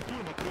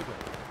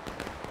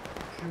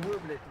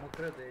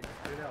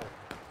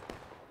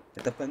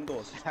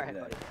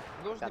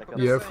Alright,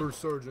 buddy. Yeah, for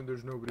sergeant,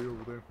 there's nobody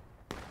over there.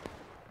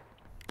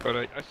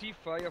 Alright, I see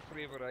fire from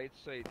the right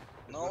side.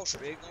 No,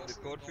 break the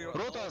cornfield.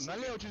 Yeah, I think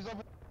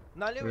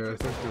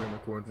they're in the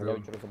cornfield.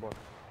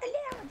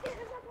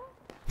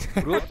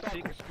 Good,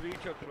 take a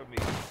screenshot from me.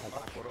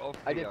 Or off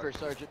I the did for arc.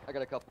 sergeant. I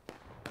got a couple.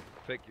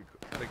 Thank you,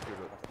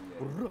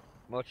 Ruth.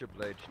 Much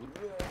obliged.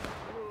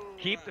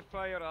 Keep the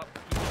fire up,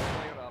 keep the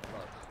fire up,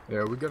 lads.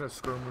 Yeah, we got a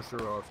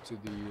skirmisher off to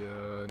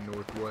the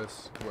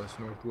northwest,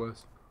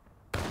 west-northwest.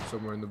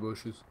 Somewhere in the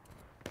bushes.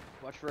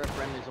 Watch for our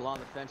friendlies along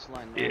the fence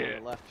line, Yeah.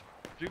 on the left.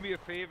 Do me a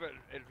favor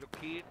and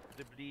locate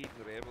the bleeding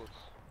rebels.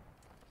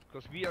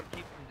 Because we are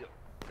keeping the,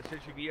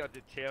 essentially we are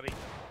deterring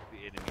the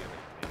enemy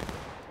right now.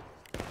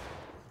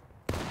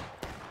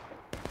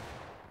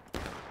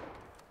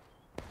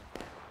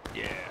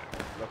 Yeah,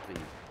 lovely.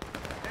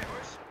 Hey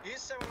boys,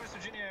 is 7 West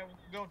Virginia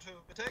going to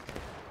attack?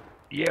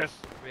 Yes,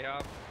 we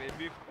have. We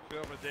moved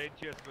further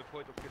danger to the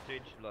point of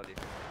contention, laddie.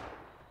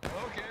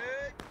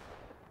 Okay.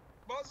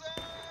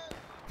 Banzai!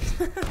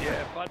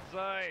 Yeah,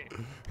 banzai!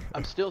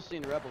 I'm still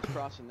seeing rebels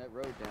crossing that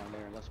road down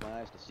there, unless my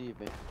eyes deceive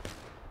me.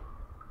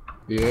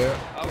 Yeah.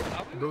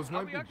 Are Those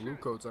might be blue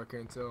coats, I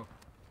can't tell.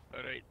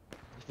 Alright.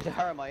 If they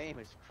are, my aim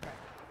is crap.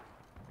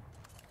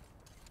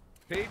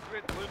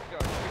 Patriot Wilka,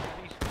 could you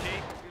please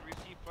check if you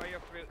receive fire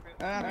from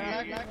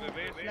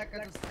Black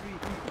at the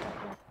street.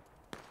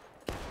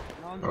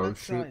 Oh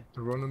shit,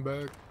 they're running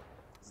back.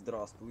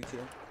 Здравствуйте.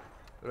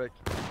 Right.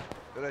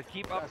 Right,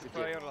 keep up the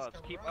fire, lads.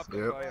 Keep up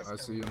the fire. Yep, I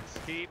see him.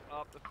 Keep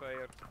up the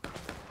fire.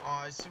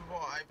 I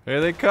survived.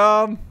 Here they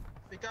come.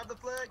 Pick up the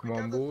flag. Come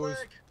on, boys.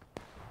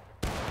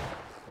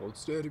 Hold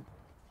steady.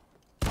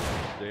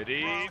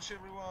 Steady. Crouch,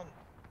 everyone.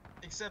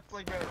 Except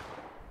flag bearer.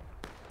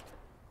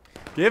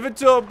 Give it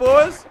to them,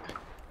 boys.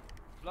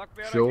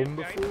 Show them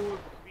the food.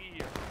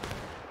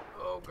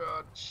 Oh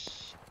god.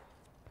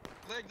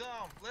 Leg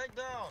down. Leg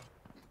down.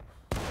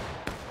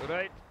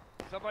 Right.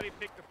 Somebody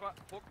pick the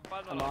fucking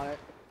banner. I'm on it.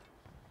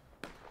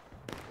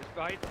 It's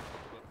behind us.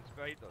 It's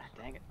behind us.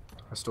 Dang it.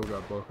 I still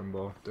got buck and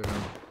ball. Damn.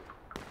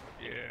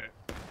 Yeah.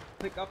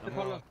 Pick up the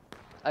color.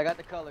 I got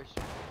the colors.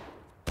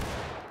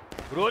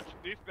 Rod,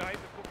 move behind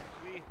the fucking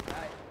tree.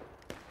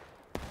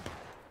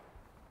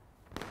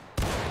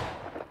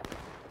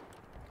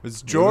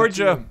 It's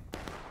Georgia.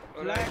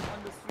 Flag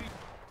on the street.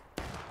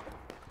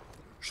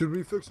 Should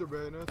we fix our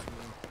bayonets?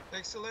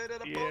 Pixelated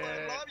Apollo, Yeah.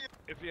 I love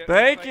you.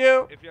 Thank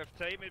you. If you have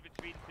time in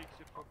between, fix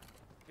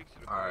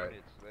the Alright.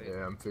 minutes, right?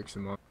 Yeah, I'm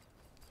fixing one.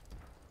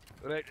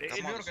 Right.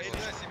 Семерка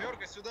сюда,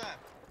 семерка сюда.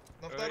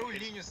 На вторую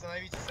линию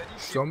становитесь,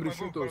 садитесь. Somebody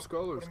shoot those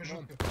colors, come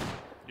on.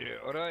 Yeah,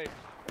 alright.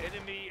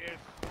 Enemy is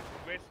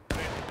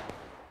west-west.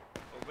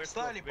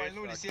 Встали,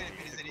 пальнули, сели,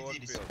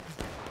 перезарядились.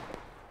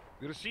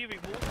 We're receiving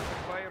most of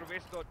the fire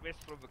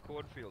west-northwest from the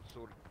cornfield,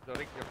 so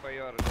direct your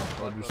fire.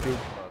 Understood.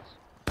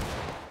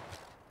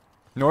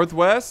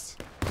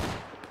 Northwest?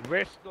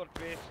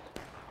 West-northwest.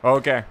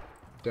 Okay.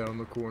 Down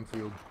the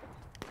cornfield.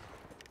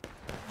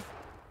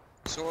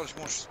 Сволочь,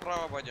 может,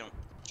 справа пойдем.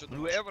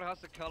 Whoever has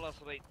the colors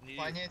right now.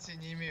 Понятия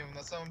не имею,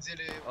 на самом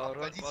деле,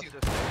 Alright, обходите их.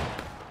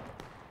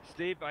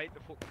 Stay behind the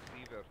fucking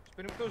river.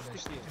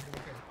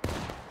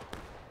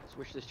 Just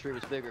wish this tree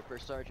was bigger,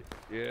 First Sergeant.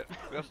 Yeah,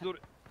 that's not.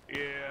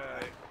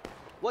 Yeah.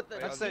 What the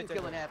team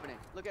killing happening?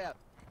 Look out.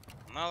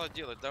 Надо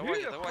делать,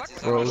 давайте, давайте.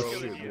 Oh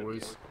shit,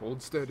 boys.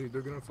 Hold steady,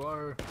 they're gonna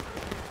fire.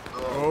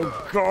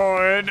 Oh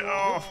god.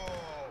 Oh.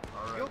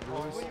 Alright,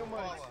 boys.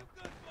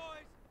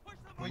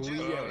 We Blue,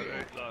 just,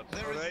 yeah.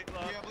 there is,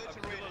 we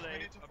obliterated, we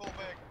need to fall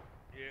back.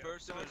 Yeah.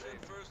 First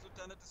Sergeant, First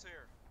Lieutenant is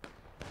here.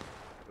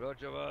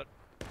 Roger that.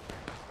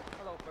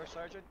 Hello, First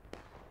Sergeant.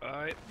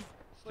 Alright.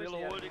 Still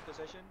holding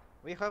position.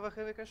 We have a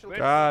heavy casualty.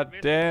 God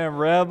damn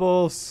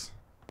rebels.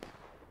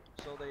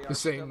 So they are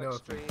This ain't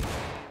nothing. extreme.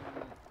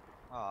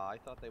 Ah, I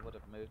thought they would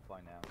have moved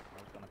by now. I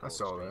was gonna go I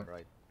saw extreme that.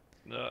 right.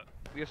 No,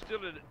 we are still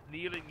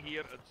kneeling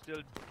here and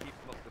still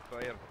keeping up the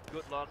fire.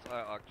 Good lads,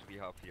 I actually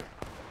have here.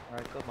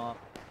 Alright, come on.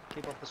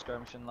 Keep up the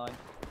skirmishing line.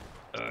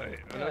 Alright,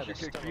 Yeah, as you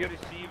can clearly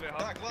see, we have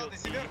Так, still ладно,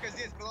 семерка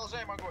здесь,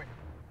 продолжаем огонь.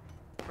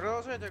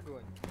 Продолжайте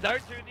огонь. down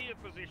to a kneel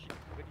position.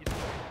 When you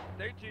stop.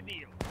 Down to a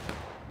kneel.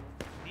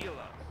 Kneel,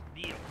 lads.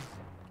 Kneel.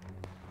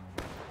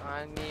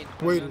 I need.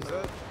 Wait, On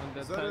the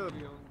is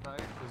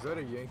that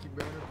a Yankee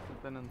banner?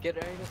 Lieutenant. Get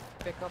ready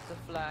to pick up the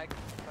flag.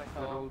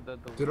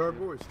 Did our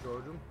boys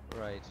charge them?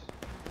 Right.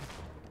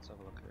 Let's have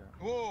a look here.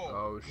 Whoa!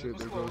 Oh shit,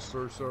 there goes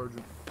First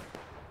Sergeant.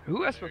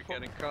 Who has the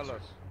fucking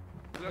colors?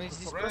 Who Мы has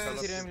the здесь fucking просто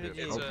colours? теряем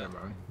людей. Okay,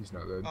 man. He's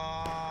not dead.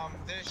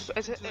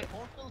 There's to the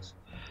cornfield?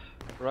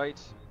 Right.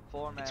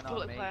 4 men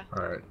on me.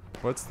 Alright.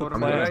 What's the I'm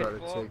gonna plan? try to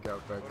take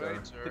out that guy.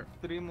 Alright, sir.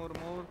 Three more.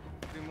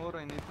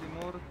 I need 3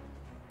 more.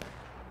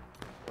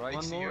 Right.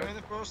 One You're more. in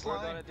the first We're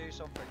line. gonna do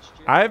something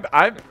stupid.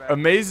 I've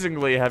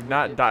amazingly have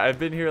not died. I've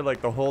been here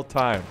like the whole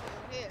time.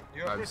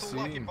 You're a I've pretty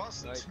lucky seen.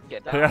 bastard.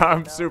 Get down. Yeah,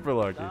 I'm down, super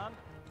lucky. down.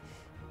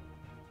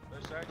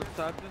 First Sergeant,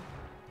 Sergeant.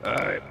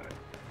 Alright.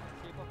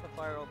 Keep up the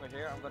fire over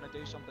here. I'm gonna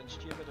do something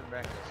stupid and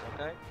reckless,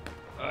 okay?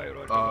 Alright,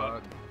 roger.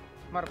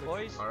 Come on,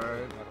 boys.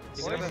 Alright.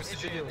 It's Boys, gonna it's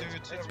be you. dude.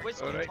 It's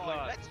whiskey Alright, time.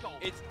 lad. Let's go.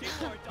 It's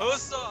dinner time.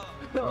 Hussa!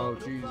 Oh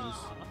Jesus.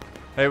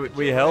 Hey,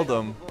 we held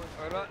them.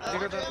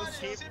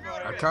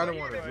 I kinda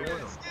wanna join them.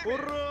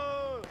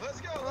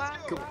 Let's go,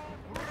 let's go.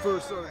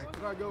 First Sergeant,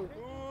 can I go?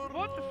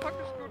 What the fuck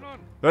is going on?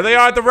 There they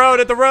are at the road,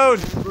 at the road.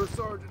 First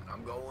Sergeant,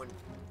 I'm going.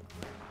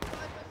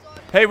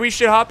 Hey, we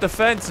should hop the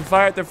fence and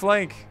fire at their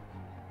flank.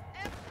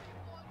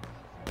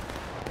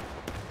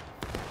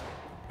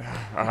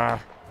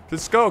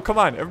 Let's go, come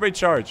on, everybody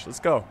charge. Let's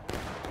go.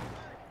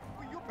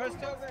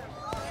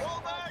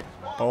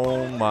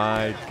 Oh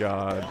my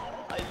god.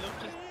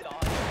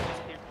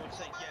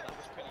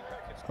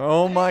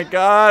 Oh my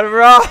god,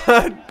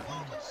 run!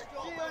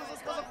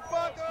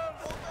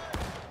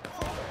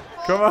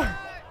 Come on.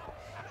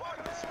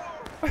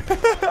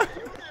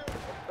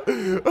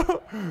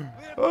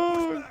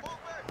 Oh.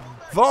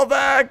 Fall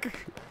back.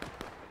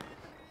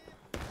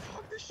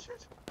 Fuck this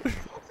shit.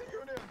 Fuck the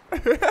Union.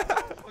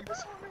 Fuck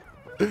this army.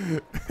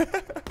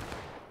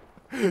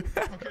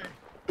 Okay.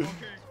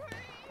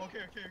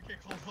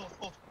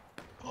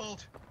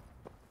 Hold.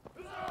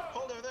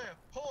 Hold over there.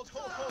 Hold.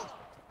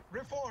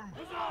 Reform.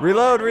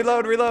 Reload. Oh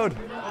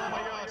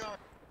my gosh.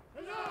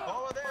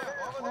 Over there.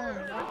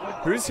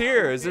 Who's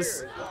here? Is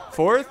this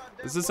fourth?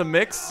 Is this a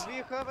mix? We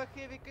have a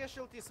heavy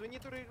casualties. We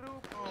need to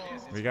regroup.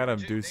 We gotta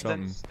do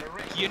something.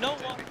 You know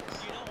what?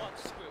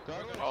 Screw.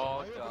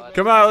 Oh god.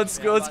 Come on, let's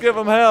go. Let's give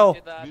them hell.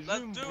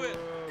 Let's do it.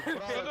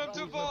 Get them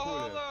to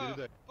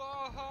Valhalla.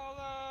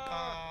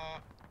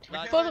 We For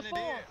have the an idea.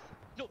 fourth.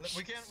 No,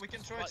 We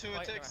can try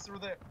to attack through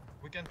the.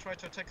 We can try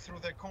to attack through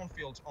the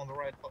cornfield on the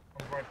right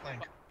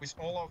flank with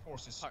all our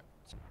forces.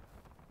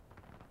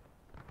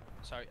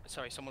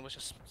 Sorry, someone was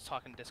just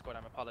talking Discord. I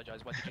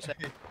apologize. What did you say?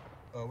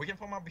 We can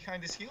form up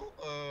behind this hill,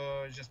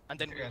 just and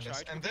then we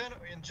charge. And then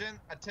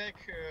attack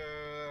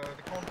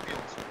the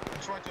cornfield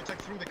and try to attack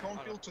through the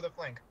cornfield to the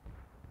flank.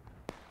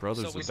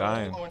 Brothers so are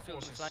dying.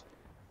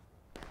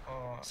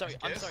 Sorry,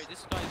 I'm sorry.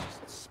 This guy is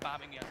just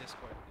spamming me on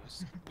Discord.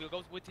 We'll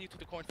go with you to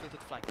the cornfield to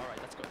the flank. All right,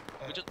 let's go.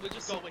 We'll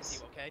just go with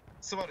you, okay?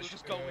 We'll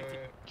just go with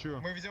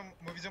you. Мы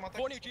ведем атаку.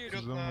 For New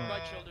Jersey,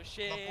 right shoulder,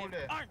 shit.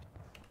 Armed.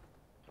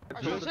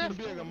 Легким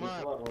бегом,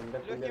 Марк.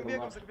 Легким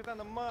бегом за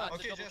капитаном Марк.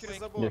 Okay, just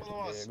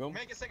follow us.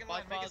 Make a second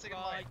line.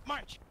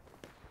 March.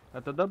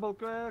 Это double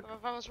quick.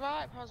 I was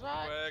right.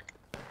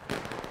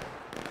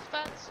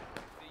 Defense.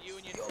 The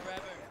Union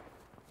forever.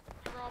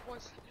 Hurrah,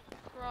 boys.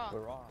 Hurrah.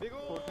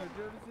 Port New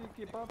Jersey,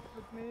 keep up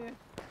with me.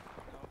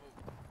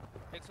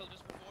 Pixel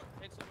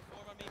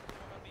before on me.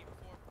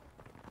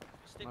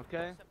 Just stick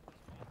Okay.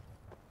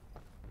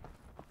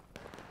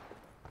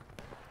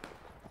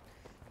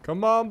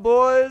 Come on,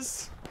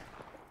 boys.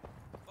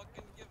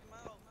 Fucking give him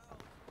out.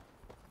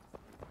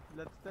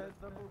 Let's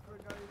test double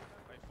quick, guys.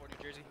 Right, for New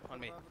Jersey, on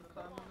me.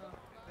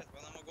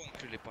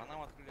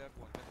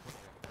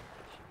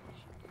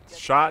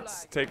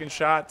 Shots. Taking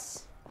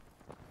shots.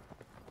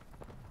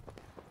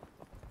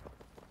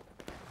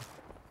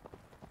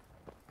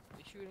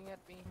 They're shooting at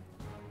me.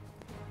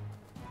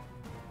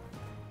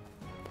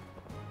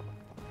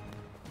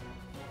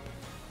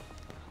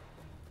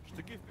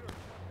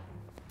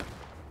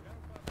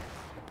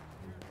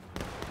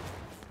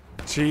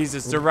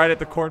 Jesus, they're right at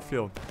the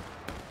cornfield.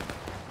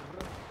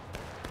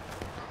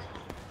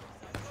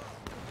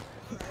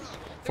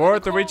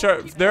 Fourth, to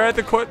recharge. They're at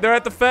the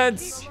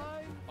fence.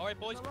 All right,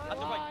 boys, at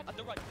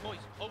the right, boys,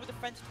 over the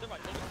fence to the right,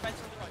 over the fence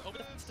to the right, over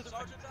the fence to the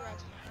right.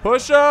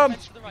 Push them.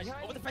 To the right,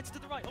 over the fence to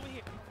the right, over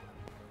here.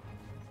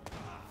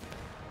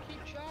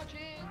 Keep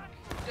charging.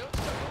 Don't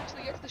stop until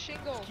they get to the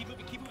shingle. Keep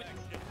moving.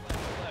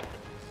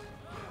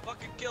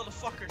 Fucking kill the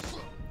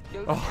fuckers.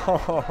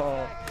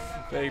 Oh,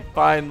 they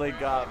finally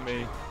got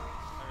me.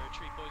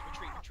 Retreat, boys,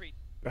 retreat.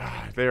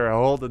 They are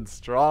holding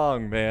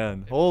strong,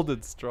 man.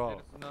 Holding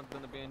strong. There's not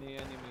gonna be any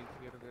enemies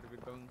here where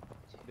we're going.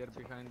 They're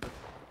behind us.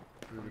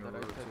 They're gonna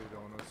rotate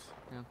on us.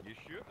 Yeah. You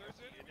sure?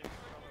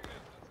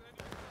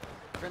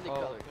 Friendly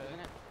colors, isn't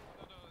it?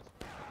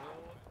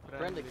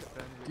 Friendly.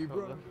 Keep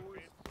color. running.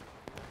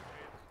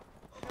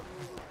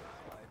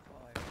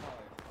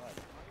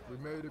 We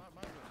made it.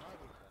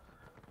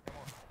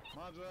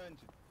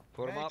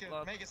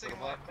 Make a second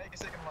line.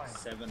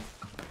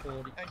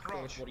 740. And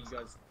crouch. What do you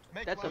guys?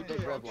 That's a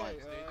big red line.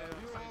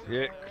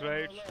 Yeah,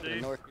 crouch, To the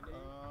Steve. north.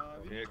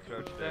 Yeah,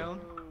 crouch Down.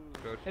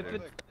 Crouch If down.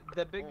 it's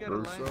the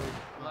bigger First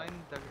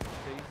line, the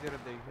easier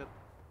they hit.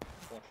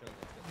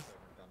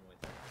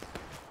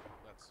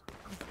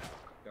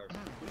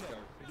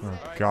 Oh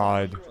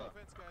God.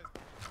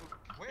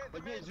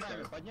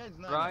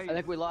 Right. I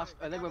think we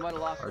might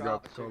have lost I our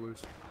got the officer.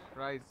 colors.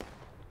 Rise.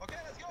 Okay,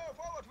 let's go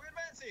forward. We're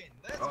advancing.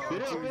 Let's go.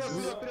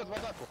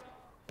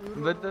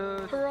 With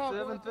the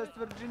 7th West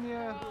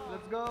Virginia.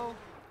 Let's go.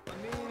 On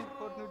me,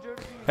 Port New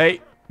Jersey.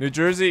 Hey, New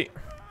Jersey.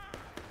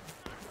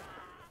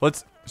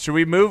 Should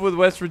we move with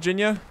West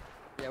Virginia?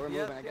 Yeah, we're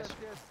moving, I guess.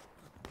 Yes.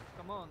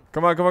 Come on.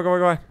 Come on. I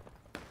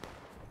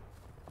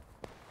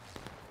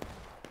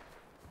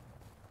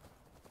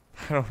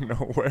don't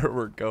know where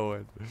we're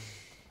going.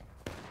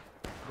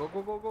 Go.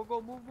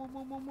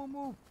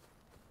 Move.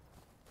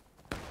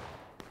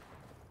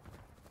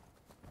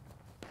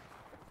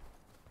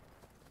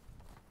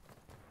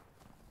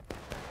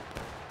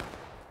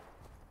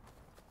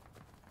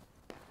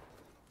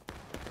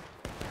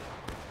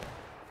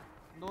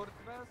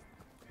 Northwest.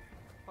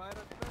 Fire at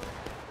will.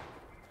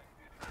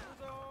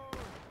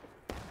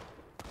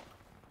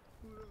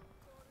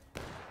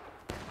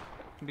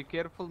 Be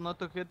careful not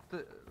to hit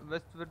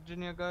West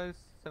Virginia, guys.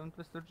 7th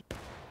West Virginia.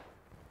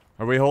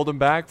 Are we holding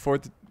back?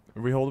 Fourth?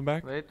 Are we holding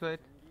back? Wait.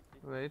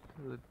 Let's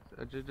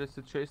adjust the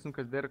situation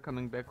because they're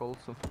coming back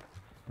also.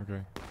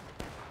 Okay.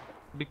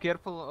 Be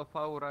careful of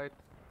our right.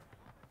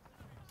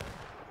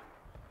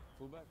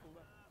 Pull back.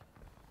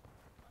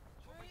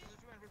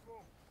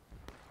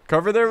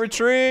 Cover their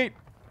retreat.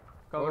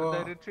 Cover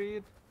the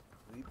retreat.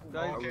 Guys,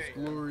 That was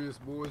glorious,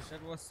 boys.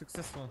 that was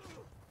successful.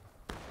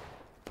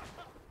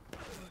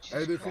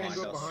 Hey, they formed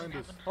up behind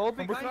us. Oh,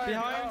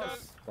 behind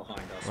us. Behind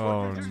us.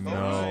 Oh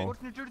no.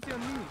 Fort New Jersey on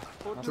me.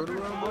 Fort Turn New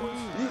Jersey around,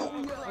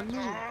 on me.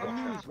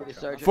 On me.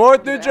 Sergeant.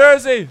 Fort New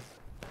Jersey!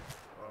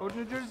 Fort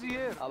New Jersey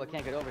here. Oh, we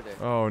can't get over there.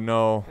 Oh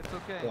no. It's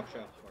okay. Watch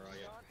out, where are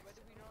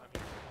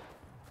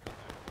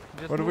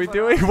you? What are we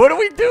doing? What are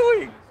we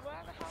doing?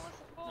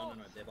 No,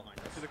 they're behind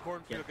us. To the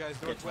cornfield, guys.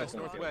 Northwest,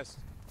 northwest.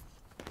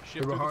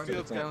 They're behind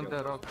us. Down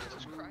the rock.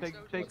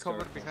 Take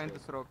cover behind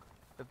this rock.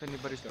 If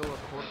anybody's still at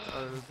fort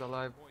is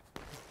alive.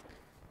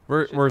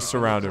 We're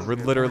surrounded. We're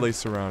literally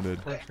surrounded.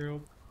 Wait, is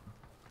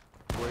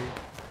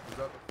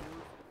that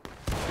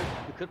the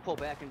We could pull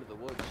back into the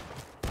woods.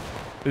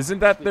 Isn't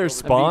that their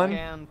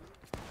spawn?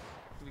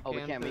 We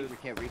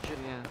can't reach it.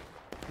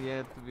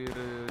 Yeah,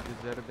 we're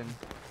deserting.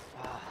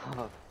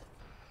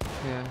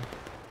 Yeah,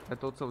 I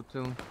thought so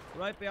too.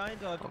 Right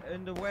behind us,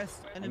 in the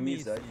west,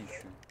 enemies.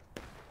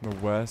 The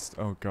west?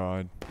 Oh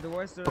god. The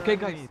west. Okay,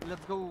 guys,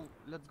 let's go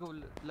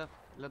left.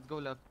 Let's go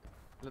left.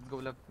 Let's go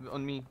left.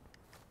 On me.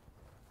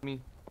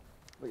 Me.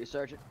 Wait, you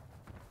sergeant.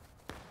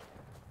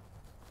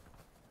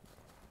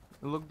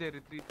 Look, they're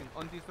retreating.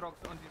 On these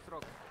rocks. On these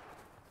rocks.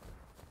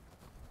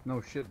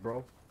 No shit,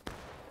 bro.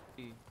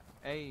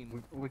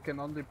 Aim. We can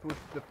only push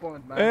the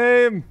point, man.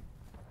 Aim!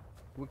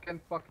 We can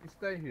fucking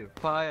stay here.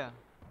 Fire.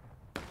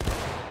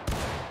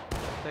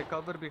 Take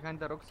cover behind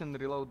the rocks and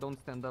reload. Don't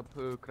stand up.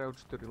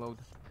 Crouch to reload.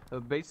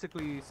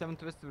 Basically,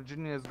 7th West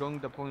Virginia is going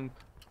the point.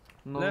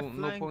 No, Left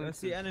no flank, point. I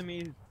see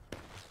enemy.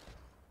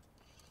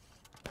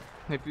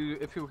 If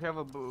you have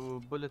a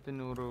bullet in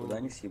your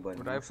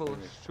rifle,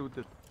 shoot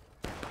it.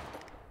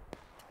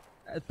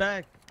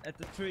 Back at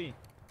the tree.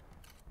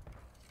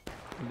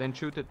 Then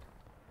shoot it.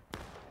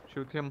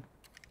 Shoot him.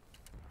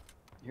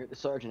 You're the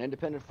sergeant.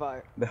 Independent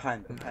fire.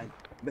 Behind.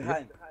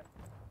 Behind,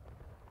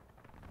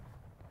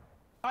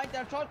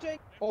 they're charging.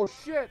 Oh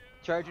shit!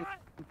 Charging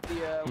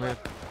the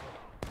left.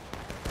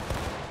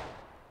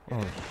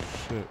 Oh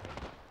shit.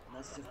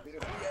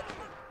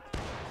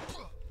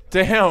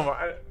 Damn,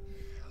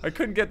 I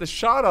couldn't get the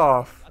shot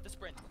off. At the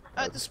sprint.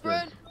 At the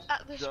sprint.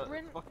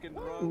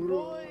 Run,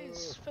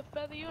 boys. For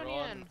the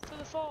Union. For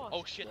the force.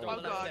 Oh shit, they're Oh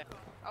on the left god.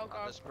 Oh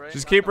god.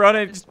 Just keep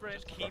running.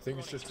 I think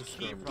it's just a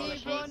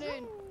skirmish. Keep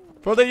running.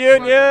 For the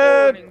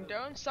Union!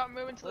 Don't stop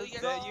moving till you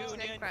get to the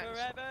snake fence.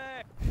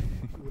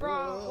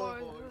 Bro,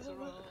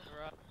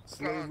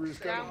 Slavery's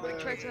down coming with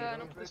back. traitor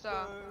and up to the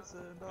star.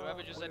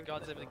 Whoever just said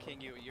God save the king,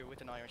 you're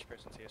with an Irish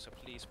person here, so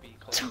please be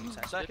culturally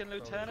sensitive. Second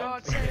lieutenant.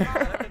 God save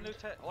Second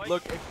lieutenant. Oi.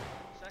 Look.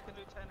 Second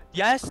lieutenant.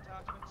 Yes.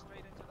 Detachment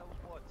straight into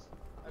those woods.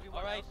 Everyone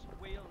All right.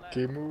 else, wheel left.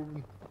 Keep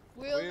moving.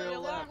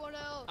 Wheel left. Everyone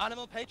else.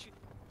 Animal Patriot.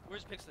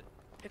 Where's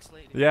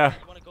Pixelated? Yeah. Do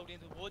you want to go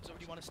into the woods or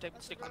do you want to stick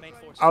with the main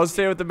force? I'll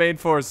stay with the main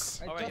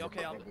force. Alright,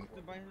 okay, I'll.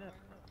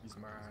 He's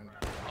mine.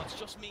 Oh, it's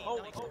just me.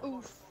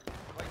 Oof.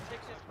 Right,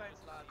 take this fence,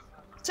 lads.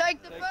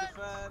 Take the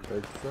fence.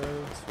 Take the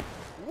fence.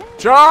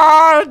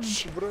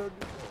 Charge!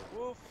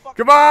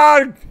 Come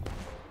on!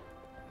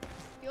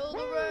 Kill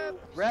the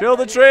rep. Kill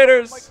the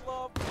traitors!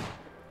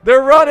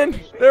 They're running!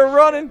 They're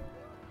running!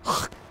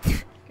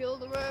 Kill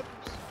the reps.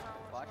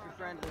 Watch your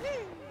friendly.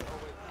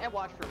 And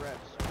watch for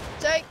reps.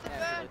 Take the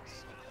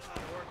fence.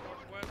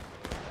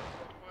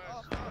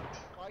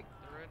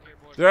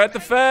 They're at the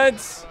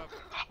fence!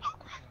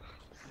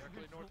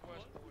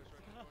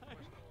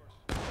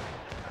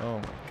 Oh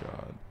my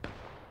god.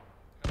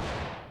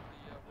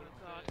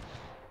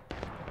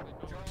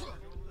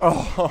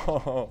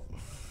 Oh!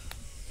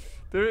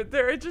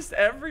 They're just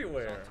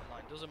everywhere.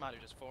 Doesn't matter,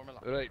 just form a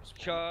line. Right,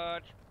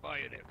 charge,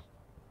 bayonet.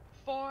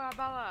 For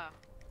Abella.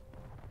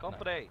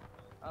 Company,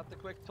 at the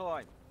quick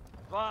time.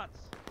 Advance.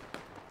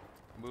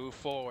 Move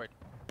forward.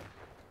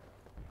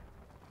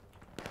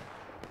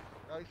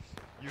 Guys,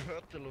 you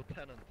heard the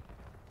lieutenant.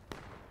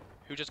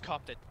 Who just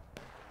copped it?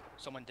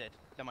 Someone did.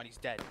 That man, he's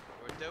dead.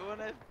 We're doing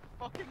it.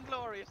 Fucking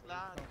glorious,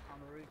 lad.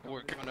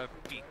 We're gonna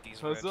beat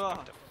these Reds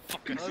back to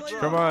fucking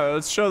Come on,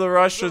 let's show the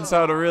Russians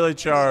how to really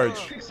charge.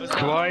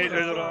 Quiet,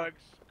 little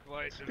dogs.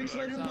 Quiet,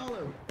 little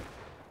dogs.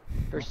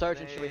 Her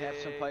sergeant, should we have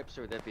some pipes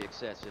or would that be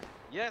excessive?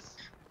 Yes.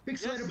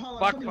 Pixelated Apollo,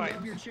 Back I pipe.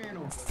 love your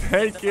channel.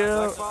 Thank you.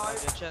 I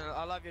love your channel.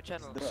 I love your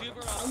channel. Are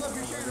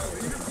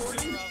you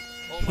recording?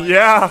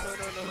 Yeah.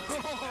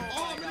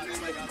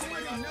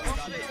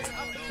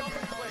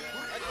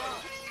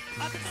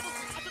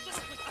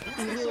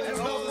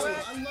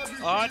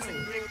 On the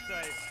quick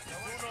side.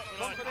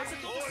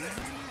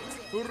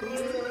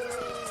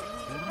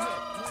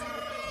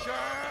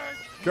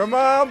 Come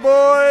on,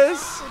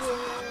 boys.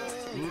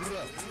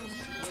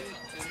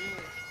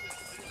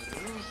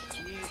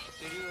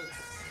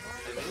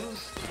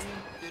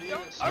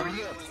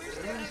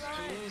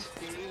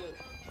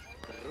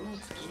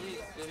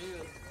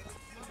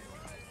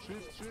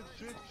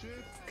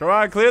 Come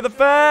on, clear the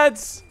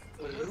fence.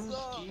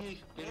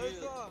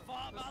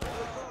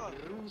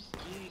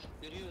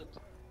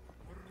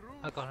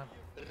 I got him.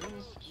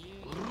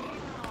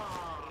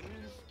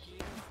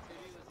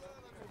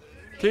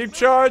 Keep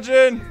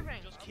charging.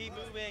 Just keep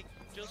moving.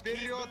 Just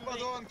Вперед,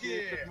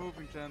 подонки!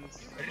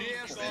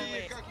 Режьте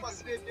их, как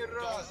последний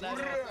раз!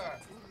 Ура!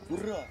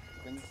 Ура!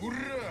 Ура!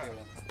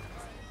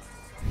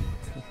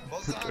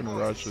 Freaking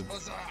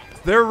Russians.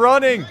 They're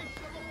running!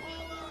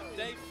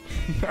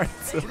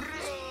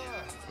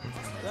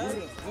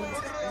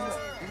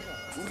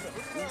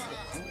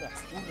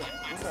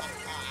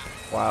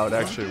 Wow, it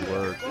actually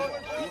worked.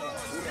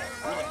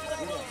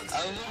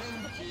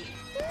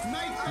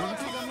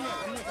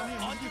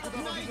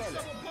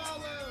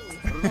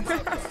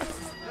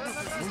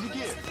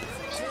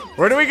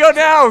 Where do we go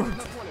now?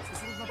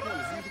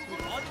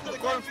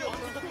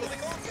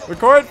 The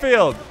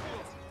cornfield.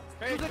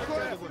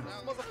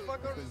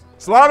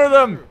 Slaughter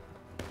them.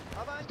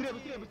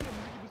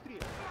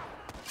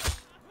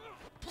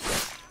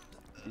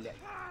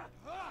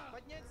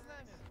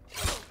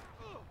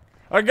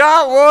 I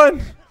got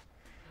one.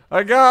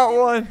 I got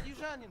one.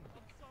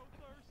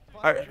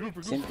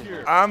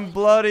 I'm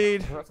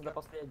bloodied.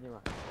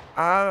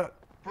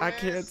 I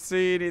can't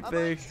see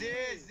anything.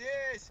 Здесь,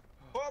 здесь!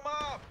 Form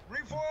up!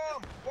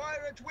 Reform!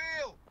 Fire at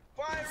will!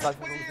 Fire at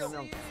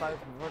will!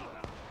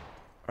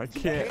 I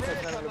can't.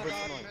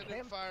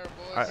 Fire,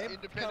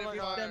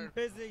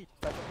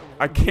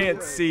 I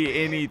can't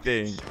see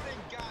anything.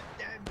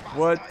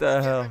 What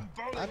the hell?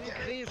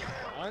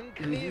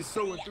 He's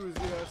so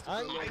enthusiastic.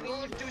 I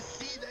want to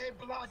see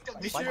the blood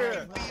of this Sure.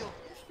 field.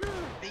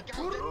 They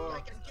got it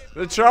like a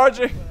They're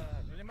charging.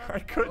 I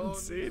couldn't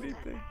see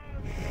anything.